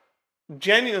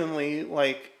genuinely,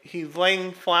 like, he's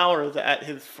laying flowers at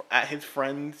his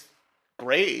friend's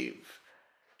grave.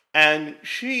 And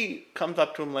she comes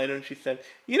up to him later and she said,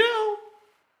 you're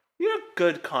a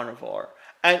good carnivore.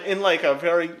 And in like a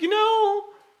very,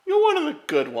 you're one of the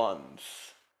good ones.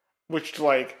 Which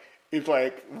like is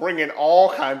like ringing all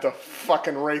kinds of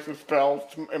fucking racist bells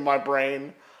in my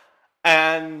brain.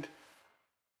 And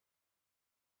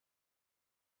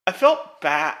I felt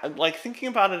bad, like thinking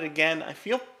about it again, I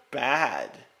feel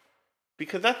bad.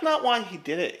 Because that's not why he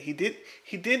did it. He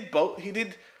did both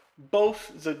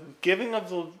the giving of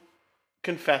the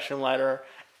confession letter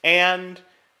and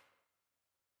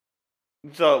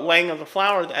the laying of the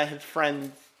flowers at his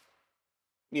friend's,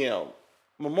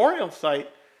 memorial site,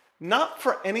 not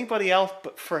for anybody else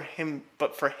but for him.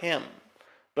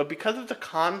 But because of the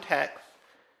context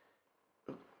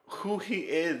who he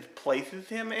is places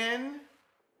him in,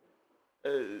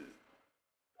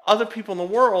 other people in the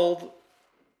world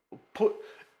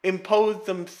impose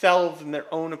themselves and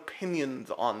their own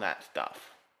opinions on that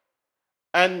stuff.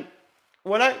 And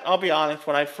I'll be honest,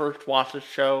 when I first watched this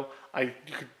show, you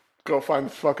could go find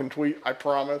this fucking tweet, I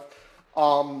promise.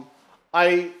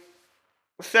 I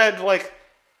said, like,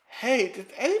 hey, does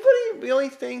anybody really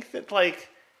think that, like,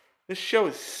 this show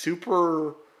is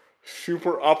super,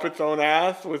 super up its own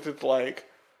ass with its, like,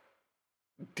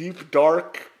 deep,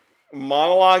 dark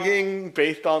monologuing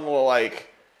based on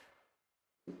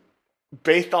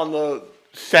the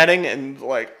setting and,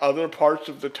 like, other parts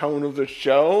of the tone of the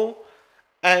show?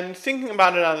 And thinking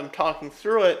about it as I'm talking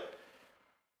through it,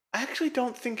 I actually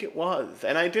don't think it was.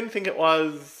 And I didn't think it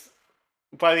was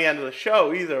by the end of the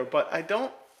show either, but I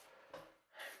don't...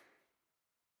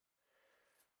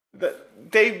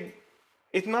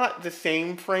 It's not the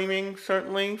same framing,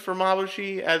 certainly, for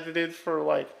Mabushi as it is for,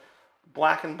 like,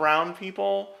 black and brown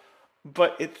people,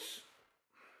 but it's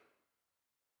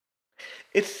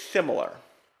similar.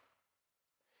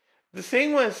 The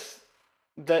thing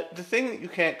that you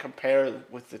can't compare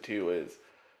with the two is,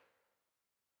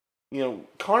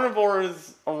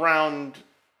 carnivores around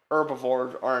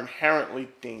herbivores are inherently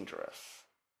dangerous.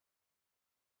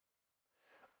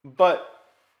 But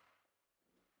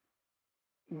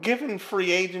given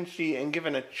free agency and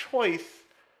given a choice,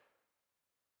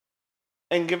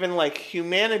 and given, like,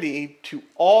 humanity to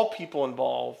all people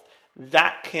involved,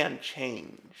 that can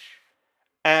change.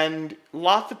 And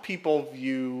lots of people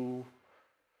view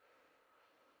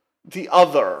the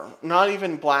other, not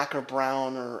even black or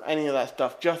brown or any of that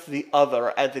stuff, just the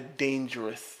other as a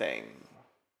dangerous thing.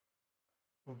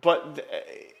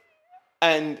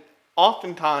 And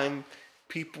oftentimes,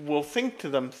 people will think to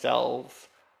themselves,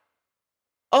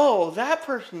 oh, that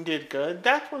person did good,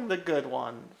 that's one of the good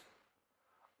ones.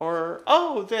 Or,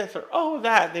 oh, this, or, oh,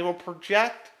 that. They will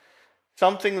project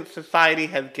something that society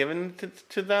has given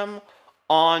to them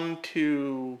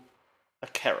onto a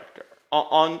character.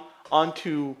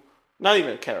 Onto, not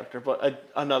even a character,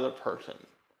 but another person.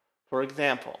 For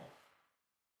example,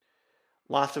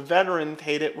 lots of veterans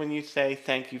hate it when you say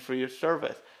thank you for your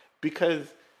service.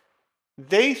 Because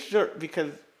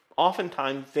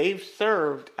oftentimes they've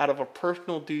served out of a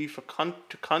personal duty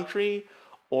to country,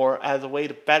 or as a way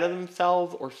to better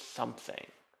themselves, or something.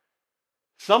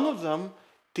 Some of them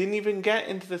didn't even get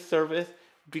into the service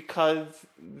because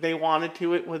they wanted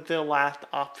to. It was their last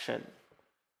option.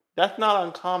 That's not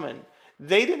uncommon.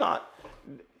 They did not,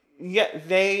 yet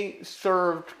they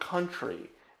served country.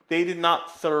 They did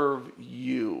not serve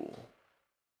you.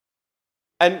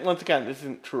 And once again, this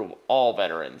isn't true of all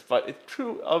veterans, but it's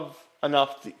true of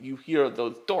enough that you hear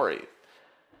those stories.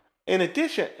 In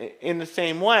addition, in the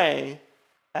same way,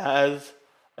 as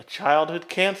a childhood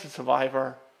cancer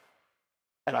survivor,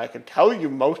 and I can tell you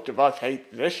most of us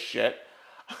hate this shit,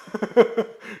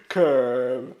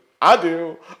 'cause I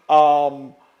do.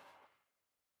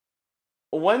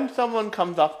 When someone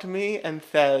comes up to me and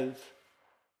says,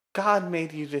 God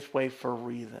made you this way for a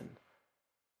reason,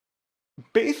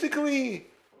 basically,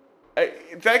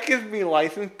 that gives me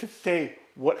license to say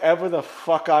whatever the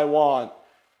fuck I want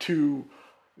to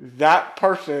that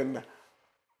person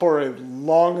for as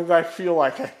long as I feel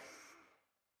like it.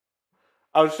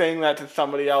 I was saying that to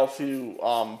somebody else who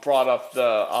brought up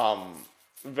the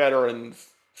veterans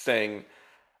thing,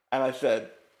 and I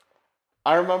said,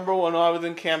 I remember when I was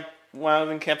in Camp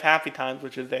Happy Times,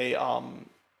 which is a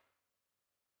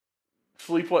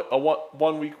sleepaway, a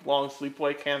 1 week long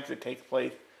sleepaway camp that takes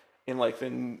place in like the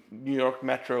New York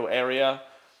metro area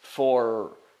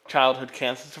for childhood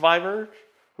cancer survivors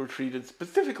who are treated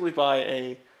specifically by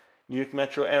a New York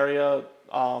metro area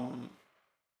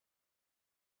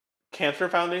cancer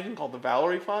foundation called the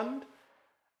Valerie Fund.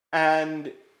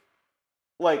 And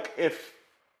like, if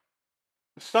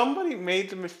somebody made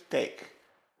the mistake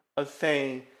of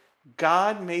saying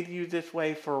God made you this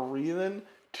way for a reason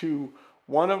to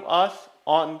one of us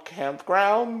on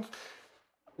campgrounds,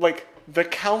 like, the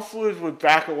counselors would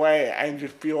back away and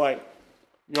just be like,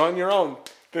 you're on your own.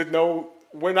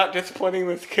 We're not disciplining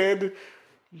this kid.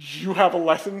 You have a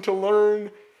lesson to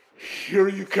learn. Here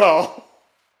you go.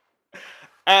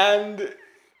 And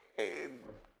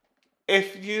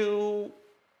if you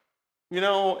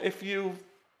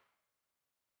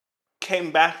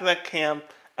came back to that camp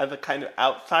as a kind of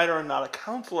outsider and not a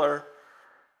counselor,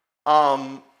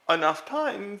 enough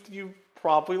times, you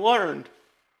probably learned.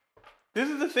 This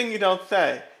is the thing you don't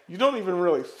say. You don't even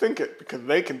really think it because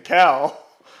they can tell.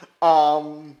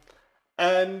 And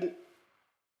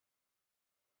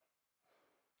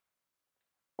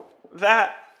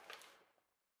that,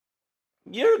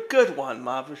 you're a good one,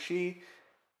 Mabushi,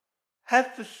 has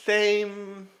the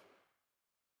same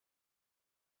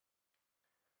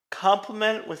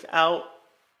compliment without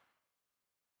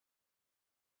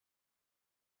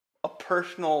a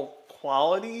personal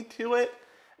quality to it,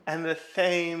 and the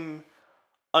same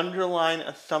underlying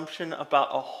assumption about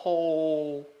a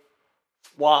whole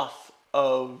swath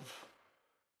of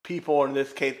people, in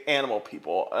this case animal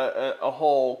people, a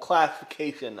whole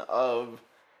classification of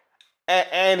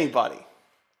anybody.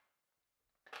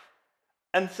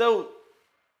 And so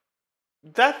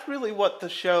that's really what the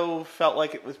show felt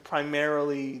like it was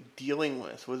primarily dealing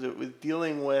with. It was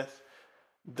dealing with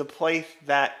the place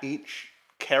that each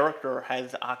character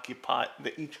has occupied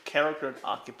in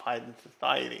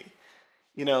society.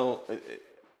 You know,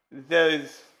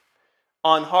 there's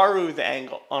on Haru's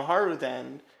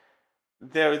end,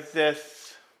 there's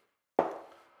this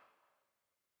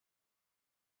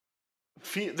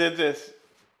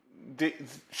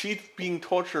she's being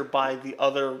tortured by the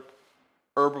other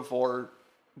herbivore,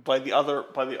 by the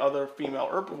other female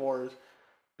herbivores,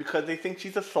 because they think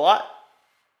she's a slut.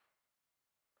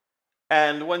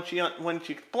 And when she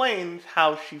explains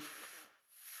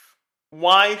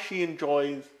why she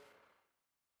enjoys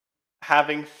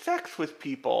having sex with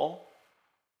people,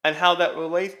 and how that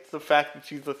relates to the fact that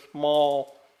she's a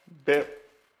small,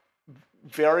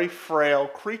 very frail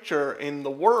creature in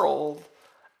the world,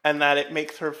 and that it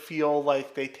makes her feel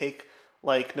like they take,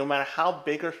 like, no matter how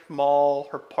big or small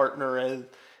her partner is,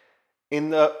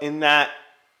 in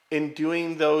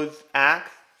doing those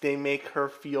acts, they make her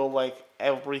feel like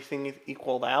everything is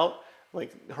equaled out.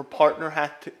 Like, her partner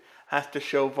has to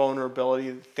show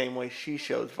vulnerability the same way she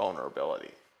shows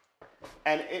vulnerability.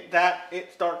 And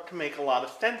it starts to make a lot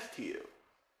of sense to you.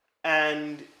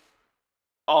 And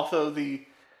also the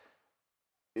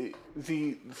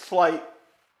slight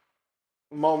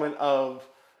moment of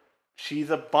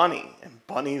she's a bunny and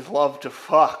bunnies love to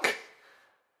fuck.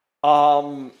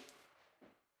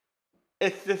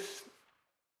 It's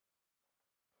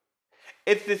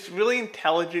this really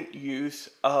intelligent use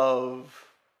of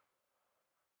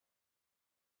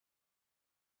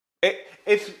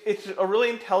it's a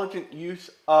really intelligent use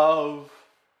of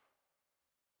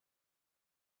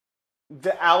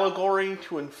the allegory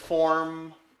to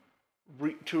inform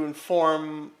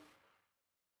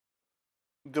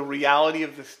the reality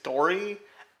of the story,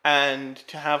 and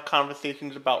to have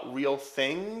conversations about real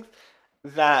things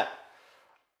that,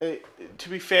 to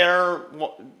be fair,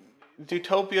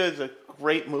 Zootopia is a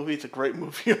great movie. It's a great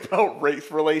movie about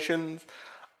race relations,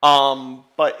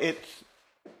 but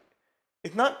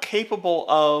it's not capable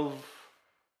of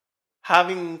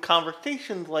having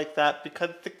conversations like that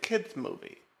because it's a kids'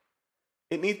 movie.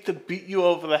 It needs to beat you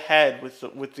over the head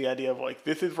with the idea of, like,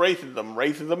 this is racism.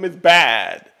 Racism is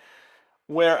bad.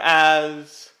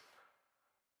 Whereas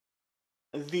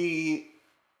the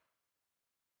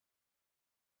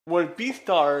where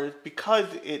Beastars, because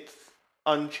it's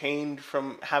unchained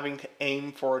from having to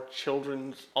aim for a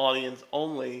children's audience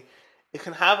only, it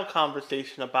can have a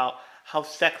conversation about how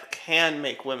sex can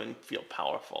make women feel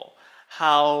powerful,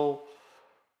 how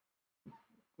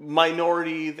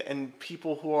minorities and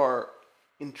people who are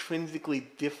intrinsically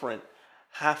different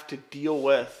have to deal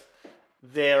with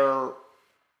their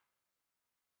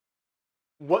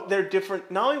what their different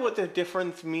not only what their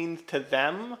difference means to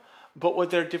them, but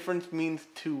what their difference means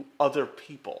to other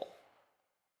people.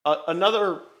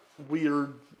 Another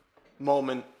weird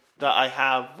moment that I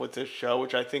have with this show,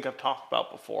 which I think I've talked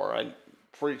about before, I'm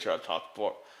pretty sure I've talked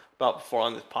about before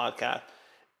on this podcast,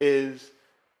 is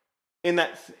in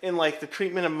like the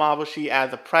treatment of Mabushi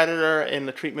as a predator and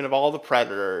the treatment of all the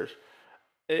predators.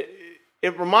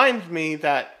 It reminds me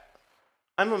that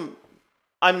I'm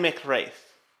mixed race,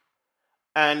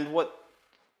 and what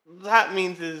that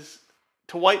means is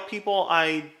to white people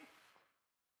I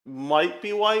might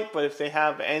be white, but if they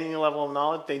have any level of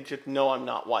knowledge, they just know I'm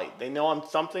not white. They know I'm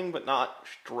something, but not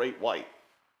straight white.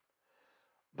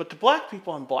 But to black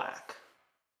people, I'm black.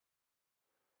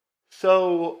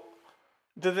 So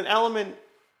there's an element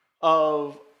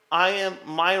of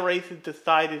my race is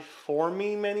decided for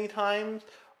me many times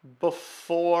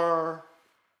before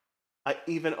I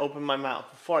even open my mouth.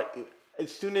 As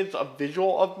soon as a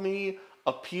visual of me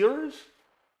appears,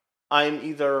 I'm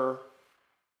either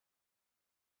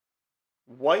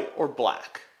white or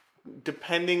black,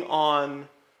 depending on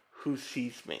who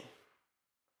sees me,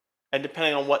 and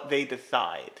depending on what they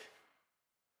decide.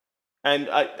 And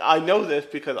I know this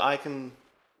because I can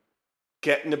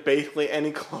get into basically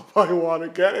any club I want to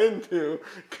get into,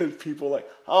 because people are like,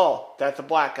 oh, that's a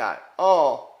black guy.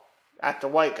 Oh, that's a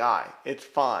white guy. It's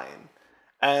fine.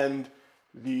 And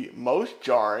the most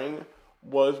jarring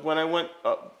was when I went,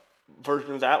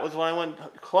 version of that was when I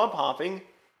went club hopping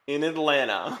in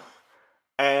Atlanta.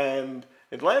 And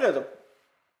Atlanta is a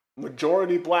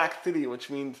majority black city, which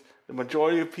means the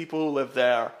majority of people who live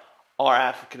there are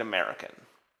African American.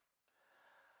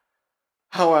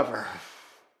 However,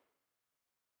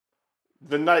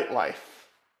 the nightlife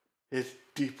is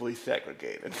deeply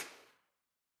segregated.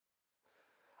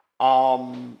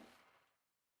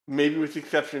 Maybe with the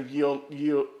exception of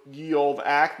Ye Olde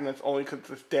Act, and that's only because it's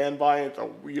a standby. It's a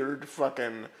weird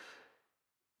fucking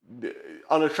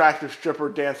unattractive stripper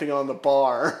dancing on the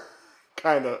bar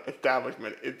kind of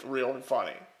establishment. It's really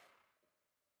funny.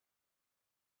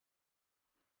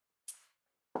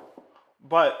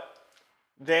 But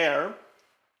there,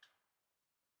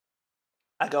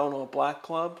 I go into a black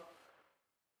club,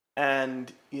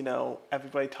 and,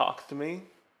 everybody talks to me.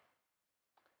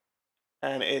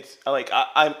 And it's like,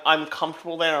 I'm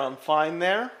comfortable there, I'm fine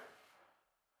there.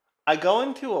 I go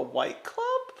into a white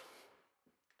club,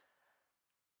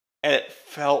 and it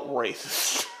felt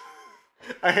racist.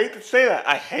 I hate to say that.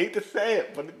 I hate to say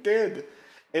it, but it did.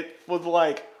 It was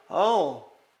like, oh,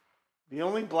 the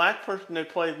only black person that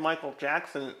plays Michael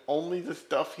Jackson, and only the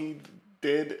stuff he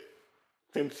did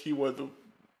since he was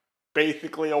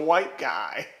basically a white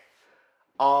guy.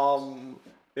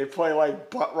 They play like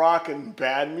butt rock and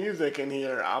bad music in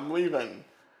here. I'm leaving.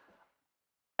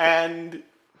 And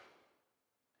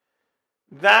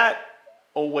that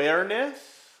awareness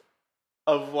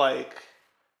of like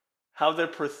how they're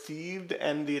perceived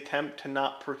and the attempt to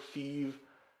not perceive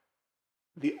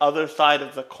the other side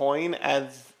of the coin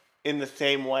as in the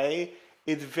same way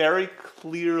is very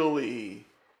clearly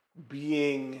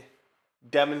being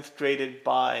demonstrated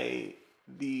by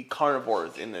the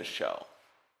carnivores in this show.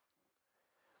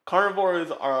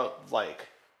 Carnivores are like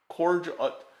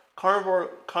cordial.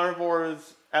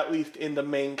 Carnivores, at least in the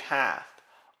main cast,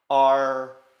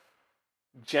 are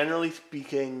generally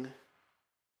speaking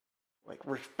like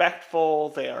respectful.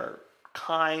 They are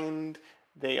kind.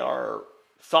 They are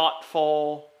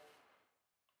thoughtful.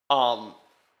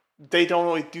 They don't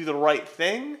always do the right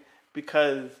thing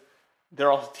because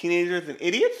they're also teenagers and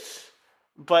idiots.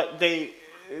 But they're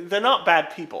not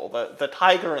bad people. The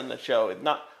tiger in the show is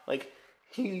not like.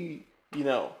 He,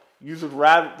 uses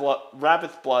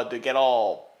rabbit's blood to get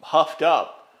all huffed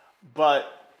up, but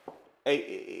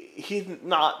he's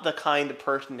not the kind of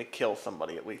person to kill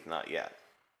somebody, at least not yet.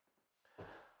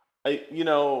 There's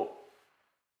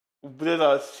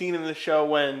a scene in the show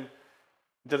when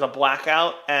there's a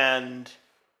blackout and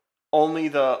only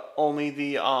the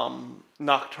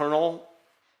nocturnal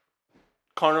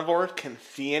carnivores can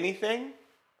see anything.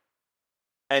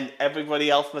 And everybody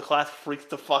else in the class freaks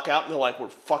the fuck out. And they're like, we're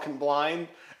fucking blind.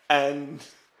 And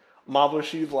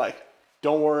Mabushi's like,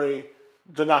 don't worry.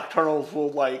 The Nocturnals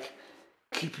will,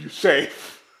 keep you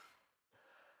safe.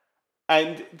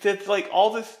 And there's like all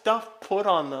this stuff put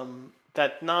on them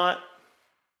that's not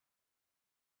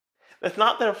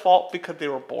their fault because they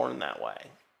were born that way.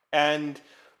 And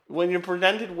when you're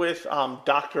presented with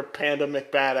Dr. Panda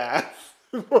McBadass,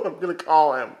 is what I'm going to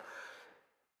call him,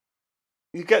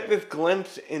 you get this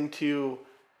glimpse into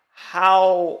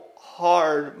how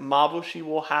hard Mabushi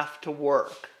will have to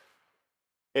work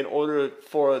in order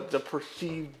for the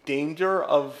perceived danger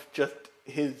of just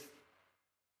his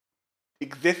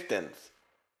existence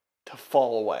to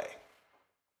fall away.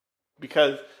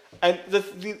 Because, and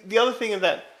the other thing is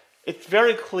that it's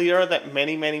very clear that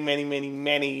many,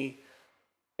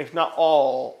 if not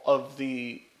all, of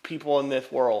the people in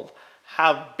this world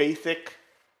have basic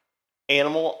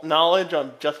animal knowledge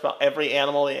on just about every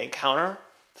animal they encounter.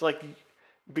 It's like,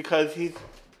 because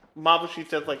Mabushi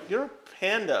says, like, you're a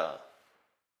panda.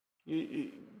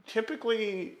 You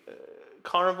typically,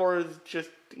 carnivores just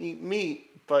eat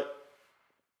meat, but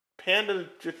pandas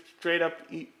just straight up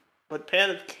eat, but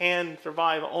pandas can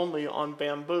survive only on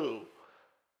bamboo.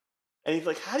 And he's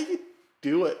like, how do you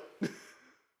do it?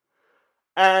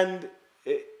 And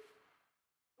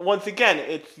once again,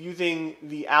 it's using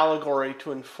the allegory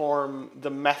to inform the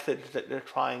message that they're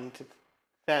trying to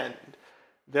send.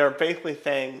 They're basically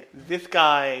saying, this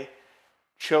guy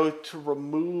chose to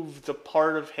remove the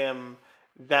part of him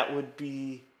that would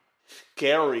be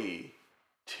scary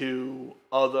to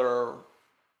other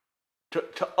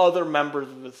members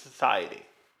of the society.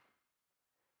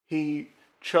 He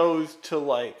chose to,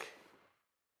 like,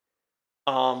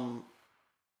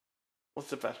 what's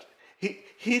the best?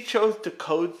 He chose to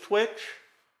code switch.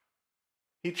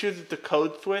 He chooses to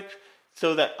code switch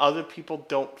so that other people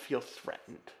don't feel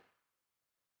threatened.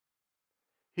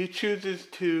 He chooses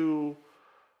to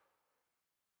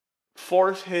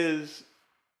force his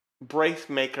brace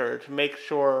maker to make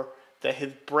sure that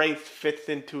his brace fits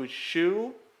into his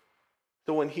shoe,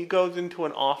 so when he goes into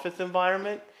an office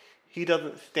environment, he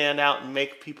doesn't stand out and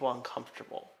make people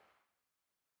uncomfortable.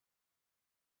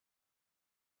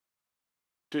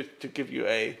 Just to give you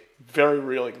a very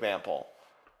real example.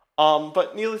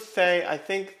 But needless to say, I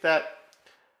think that,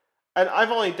 and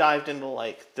I've only dived into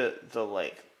like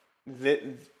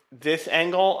this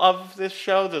angle of this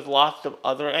show. There's lots of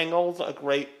other angles. A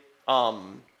great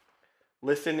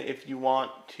listen if you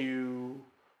want to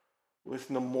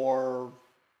listen to more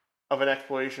of an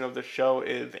exploration of the show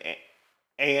is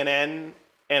ANN,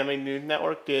 Anime News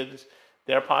Network, did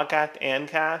their podcast,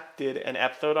 ANCAST, did an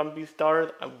episode on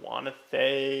Beastars, I want to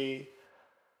say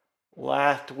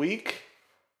last week,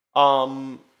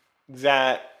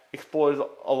 that explores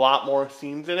a lot more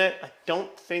themes in it. I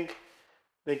don't think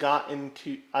they got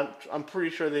into, I'm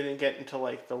pretty sure they didn't get into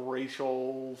like the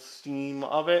racial theme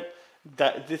of it.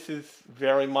 That this is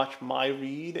very much my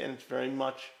read, and it's very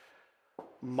much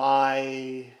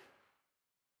my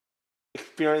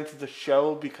experience of the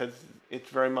show, because it's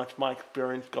very much my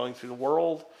experience going through the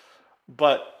world.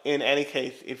 But in any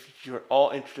case, if you're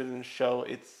all interested in the show,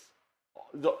 it's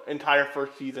the entire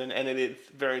first season, and it is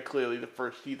very clearly the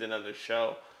first season of the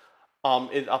show.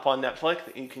 Is up on Netflix,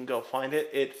 and you can go find it.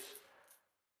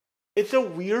 It's a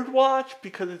weird watch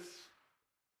because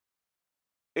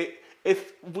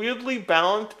it's weirdly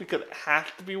balanced, because it has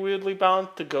to be weirdly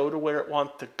balanced to go to where it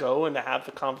wants to go and to have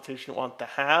the competition it wants to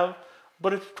have.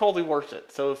 But it's totally worth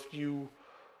it. So if you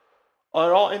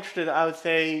are at all interested, I would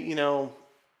say,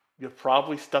 you're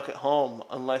probably stuck at home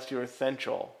unless you're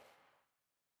essential.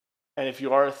 And if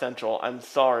you are essential, I'm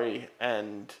sorry,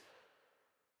 and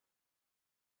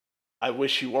I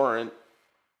wish you weren't.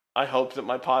 I hope that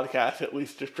my podcast at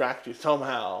least distracts you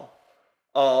somehow.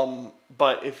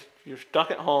 But if you're stuck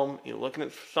at home, you're looking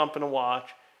at something to watch,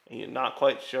 and you're not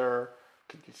quite sure,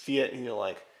 because you see it and you're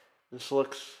like, this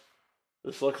looks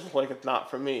like it's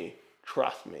not for me.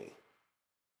 Trust me.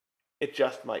 It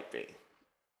just might be.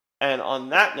 And on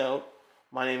that note,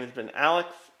 my name has been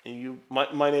Alex, and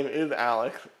my name is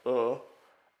Alex,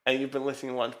 and you've been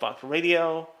listening to Lunchbox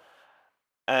Radio.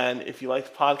 And if you like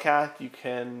the podcast, you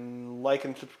can like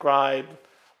and subscribe,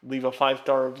 leave a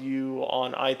 5-star review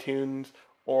on iTunes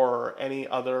or any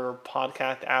other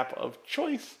podcast app of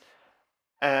choice.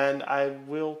 And I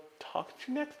will talk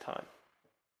to you next time.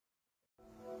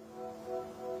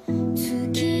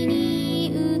 月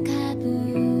に浮かぶ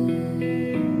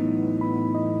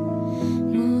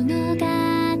物語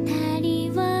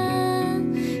を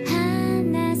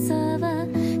話そう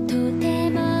とて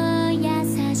も優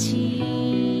し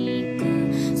く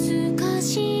少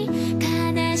し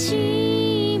悲し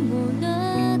い物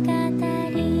語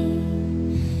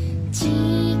チ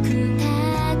クタ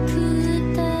ク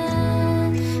と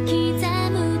刻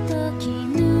む時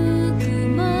抜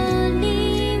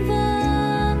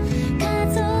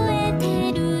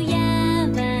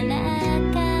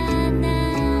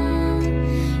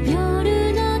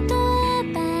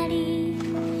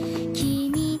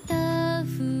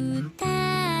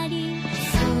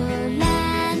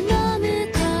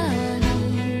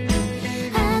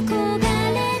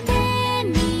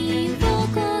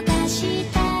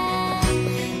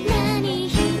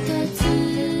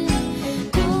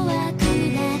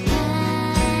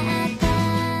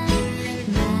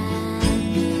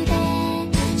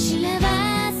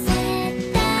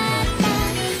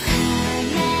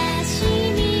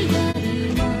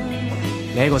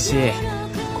エゴシ、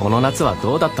この夏は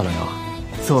どうだったのよ、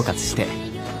総括して。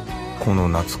この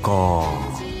夏か。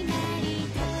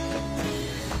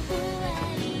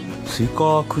スイ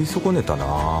カ食い損ねた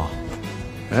な。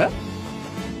え？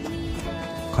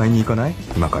買いに行かない？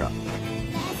今から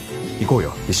行こう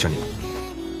よ、一緒に。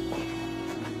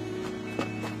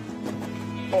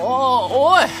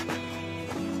お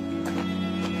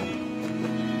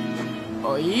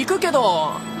い、行くけど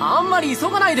あんまり急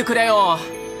がないでくれよ。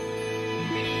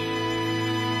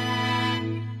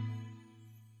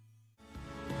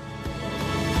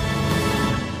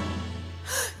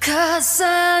重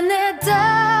ね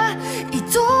た愛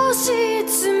しい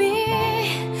罪、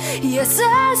優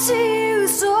しい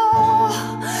嘘、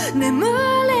眠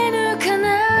れぬ悲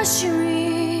し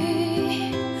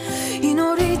み、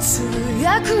祈りつ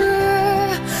やく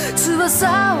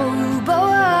翼を奪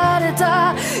われ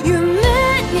た夢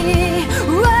に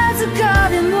わずか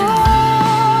でも